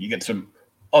project, and you get some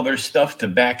other stuff to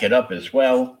back it up as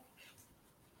well.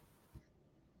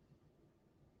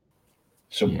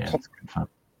 So yeah,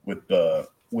 with the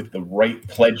right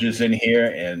pledges in here,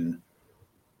 and of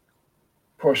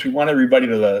course we want everybody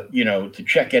to to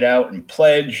check it out and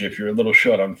pledge. If you're a little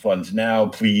short on funds now,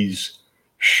 please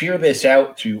share this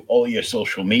out to all your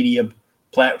social media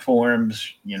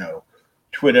platforms,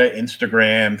 Twitter,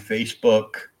 Instagram,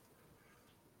 Facebook,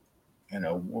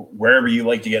 wherever you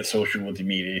like to get social with the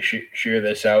media. Share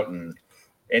this out and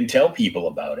tell people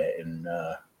about it and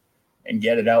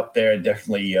get it out there.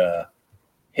 Definitely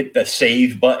hit the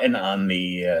save button on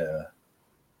the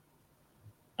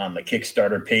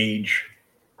Kickstarter page,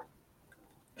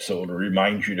 so it'll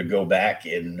remind you to go back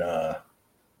and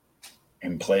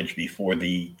pledge before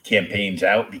the campaign's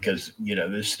out, because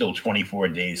there's still 24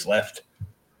 days left.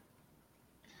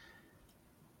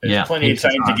 There's plenty of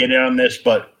time to get in on this,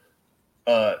 but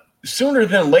sooner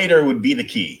than later would be the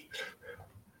key.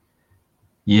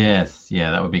 Yes, yeah,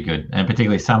 that would be good, and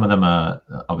particularly some of them are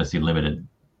obviously limited,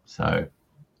 so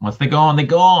once they're gone, they're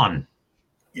gone.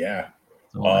 Yeah.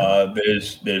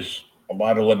 There's a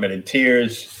lot of limited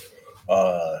tiers.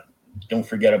 Don't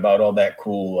forget about all that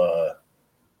cool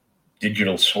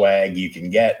digital swag you can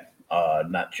get,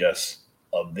 not just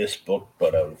of this book,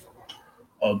 but of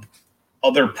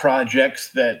other projects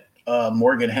that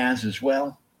Morgan has as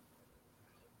well.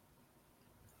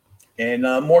 And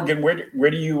Morgan, where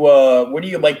do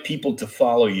you like people to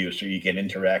follow you so you can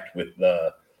interact with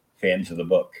the fans of the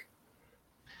book?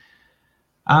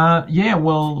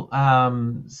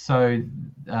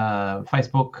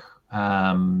 Facebook,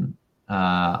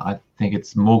 I think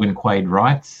it's Morgan Quaid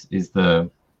Writes is the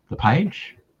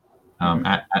page,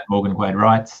 at Morgan Quaid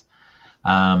Writes.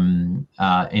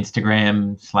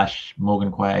 Instagram /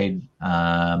 Morgan Quaid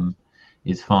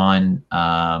is fine.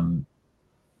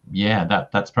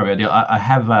 That's probably ideal. I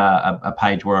have a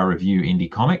page where I review indie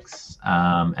comics,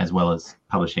 as well as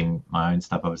publishing my own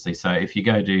stuff, obviously. So if you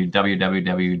go to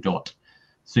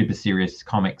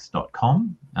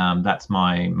www.superseriouscomics.com, that's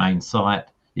my main site.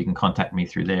 You can contact me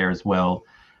through there as well.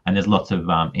 And there's lots of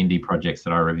indie projects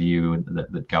that I review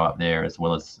that go up there, as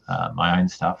well as my own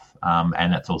stuff.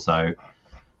 And that's also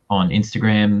on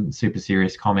Instagram, Super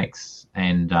Serious Comics,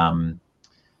 and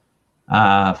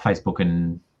Facebook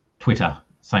and Twitter.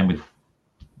 Same with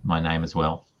my name as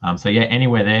well.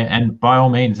 Anywhere there. And by all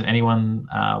means, anyone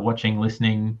watching,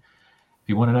 listening, if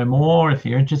you want to know more, if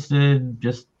you're interested,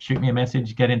 just shoot me a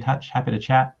message, get in touch. Happy to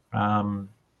chat.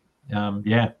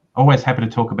 Always happy to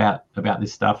talk about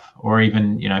this stuff, or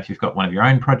even, if you've got one of your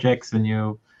own projects and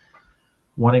you're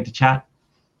wanting to chat,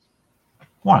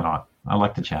 why not? I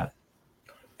like to chat.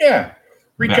 Yeah,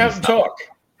 reach out and talk.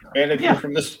 And if you're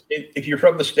from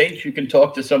the States, you can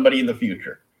talk to somebody in the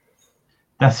future.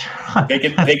 That's right. They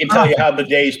can tell you how the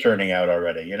day's turning out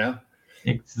already,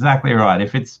 Exactly right.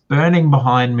 If it's burning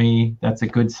behind me, that's a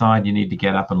good sign you need to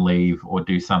get up and leave or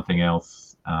do something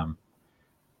else.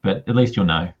 But at least you'll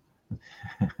know.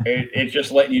 It's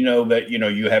just letting you know that,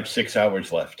 you have 6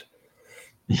 hours left.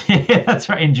 Yeah, that's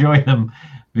right. Enjoy them,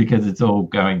 because it's all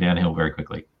going downhill very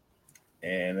quickly.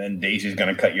 and then Daisy's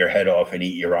going to cut your head off and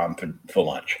eat your arm for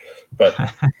lunch. But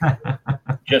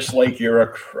just like you're a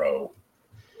crow.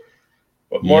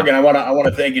 But Morgan, I want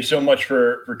to thank you so much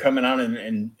for coming on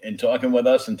and talking with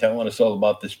us and telling us all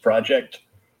about this project.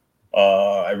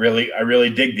 I really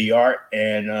dig the art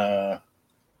and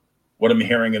what I'm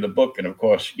hearing in the book, and of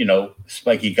course,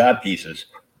 spiky god pieces.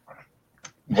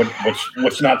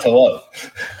 What's not to love?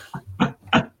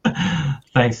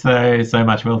 Thanks so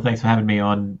much, Will. Thanks for having me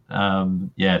on.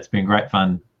 It's been great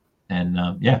fun, and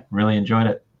really enjoyed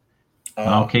it.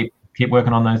 I'll keep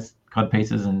working on those cod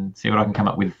pieces and see what I can come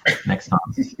up with next time.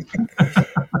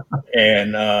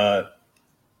 And I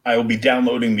will be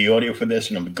downloading the audio for this,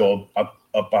 and I'm going to go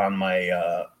up on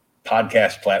my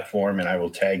podcast platform, and I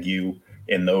will tag you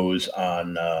in those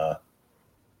on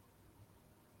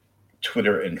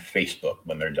Twitter and Facebook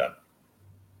when they're done.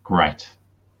 Great.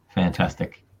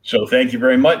 Fantastic. So thank you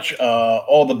very much.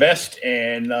 All the best,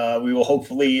 and we will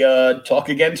hopefully talk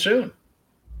again soon.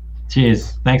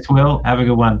 Cheers. Thanks, Will. Have a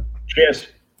good one. Cheers.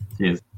 Cheers.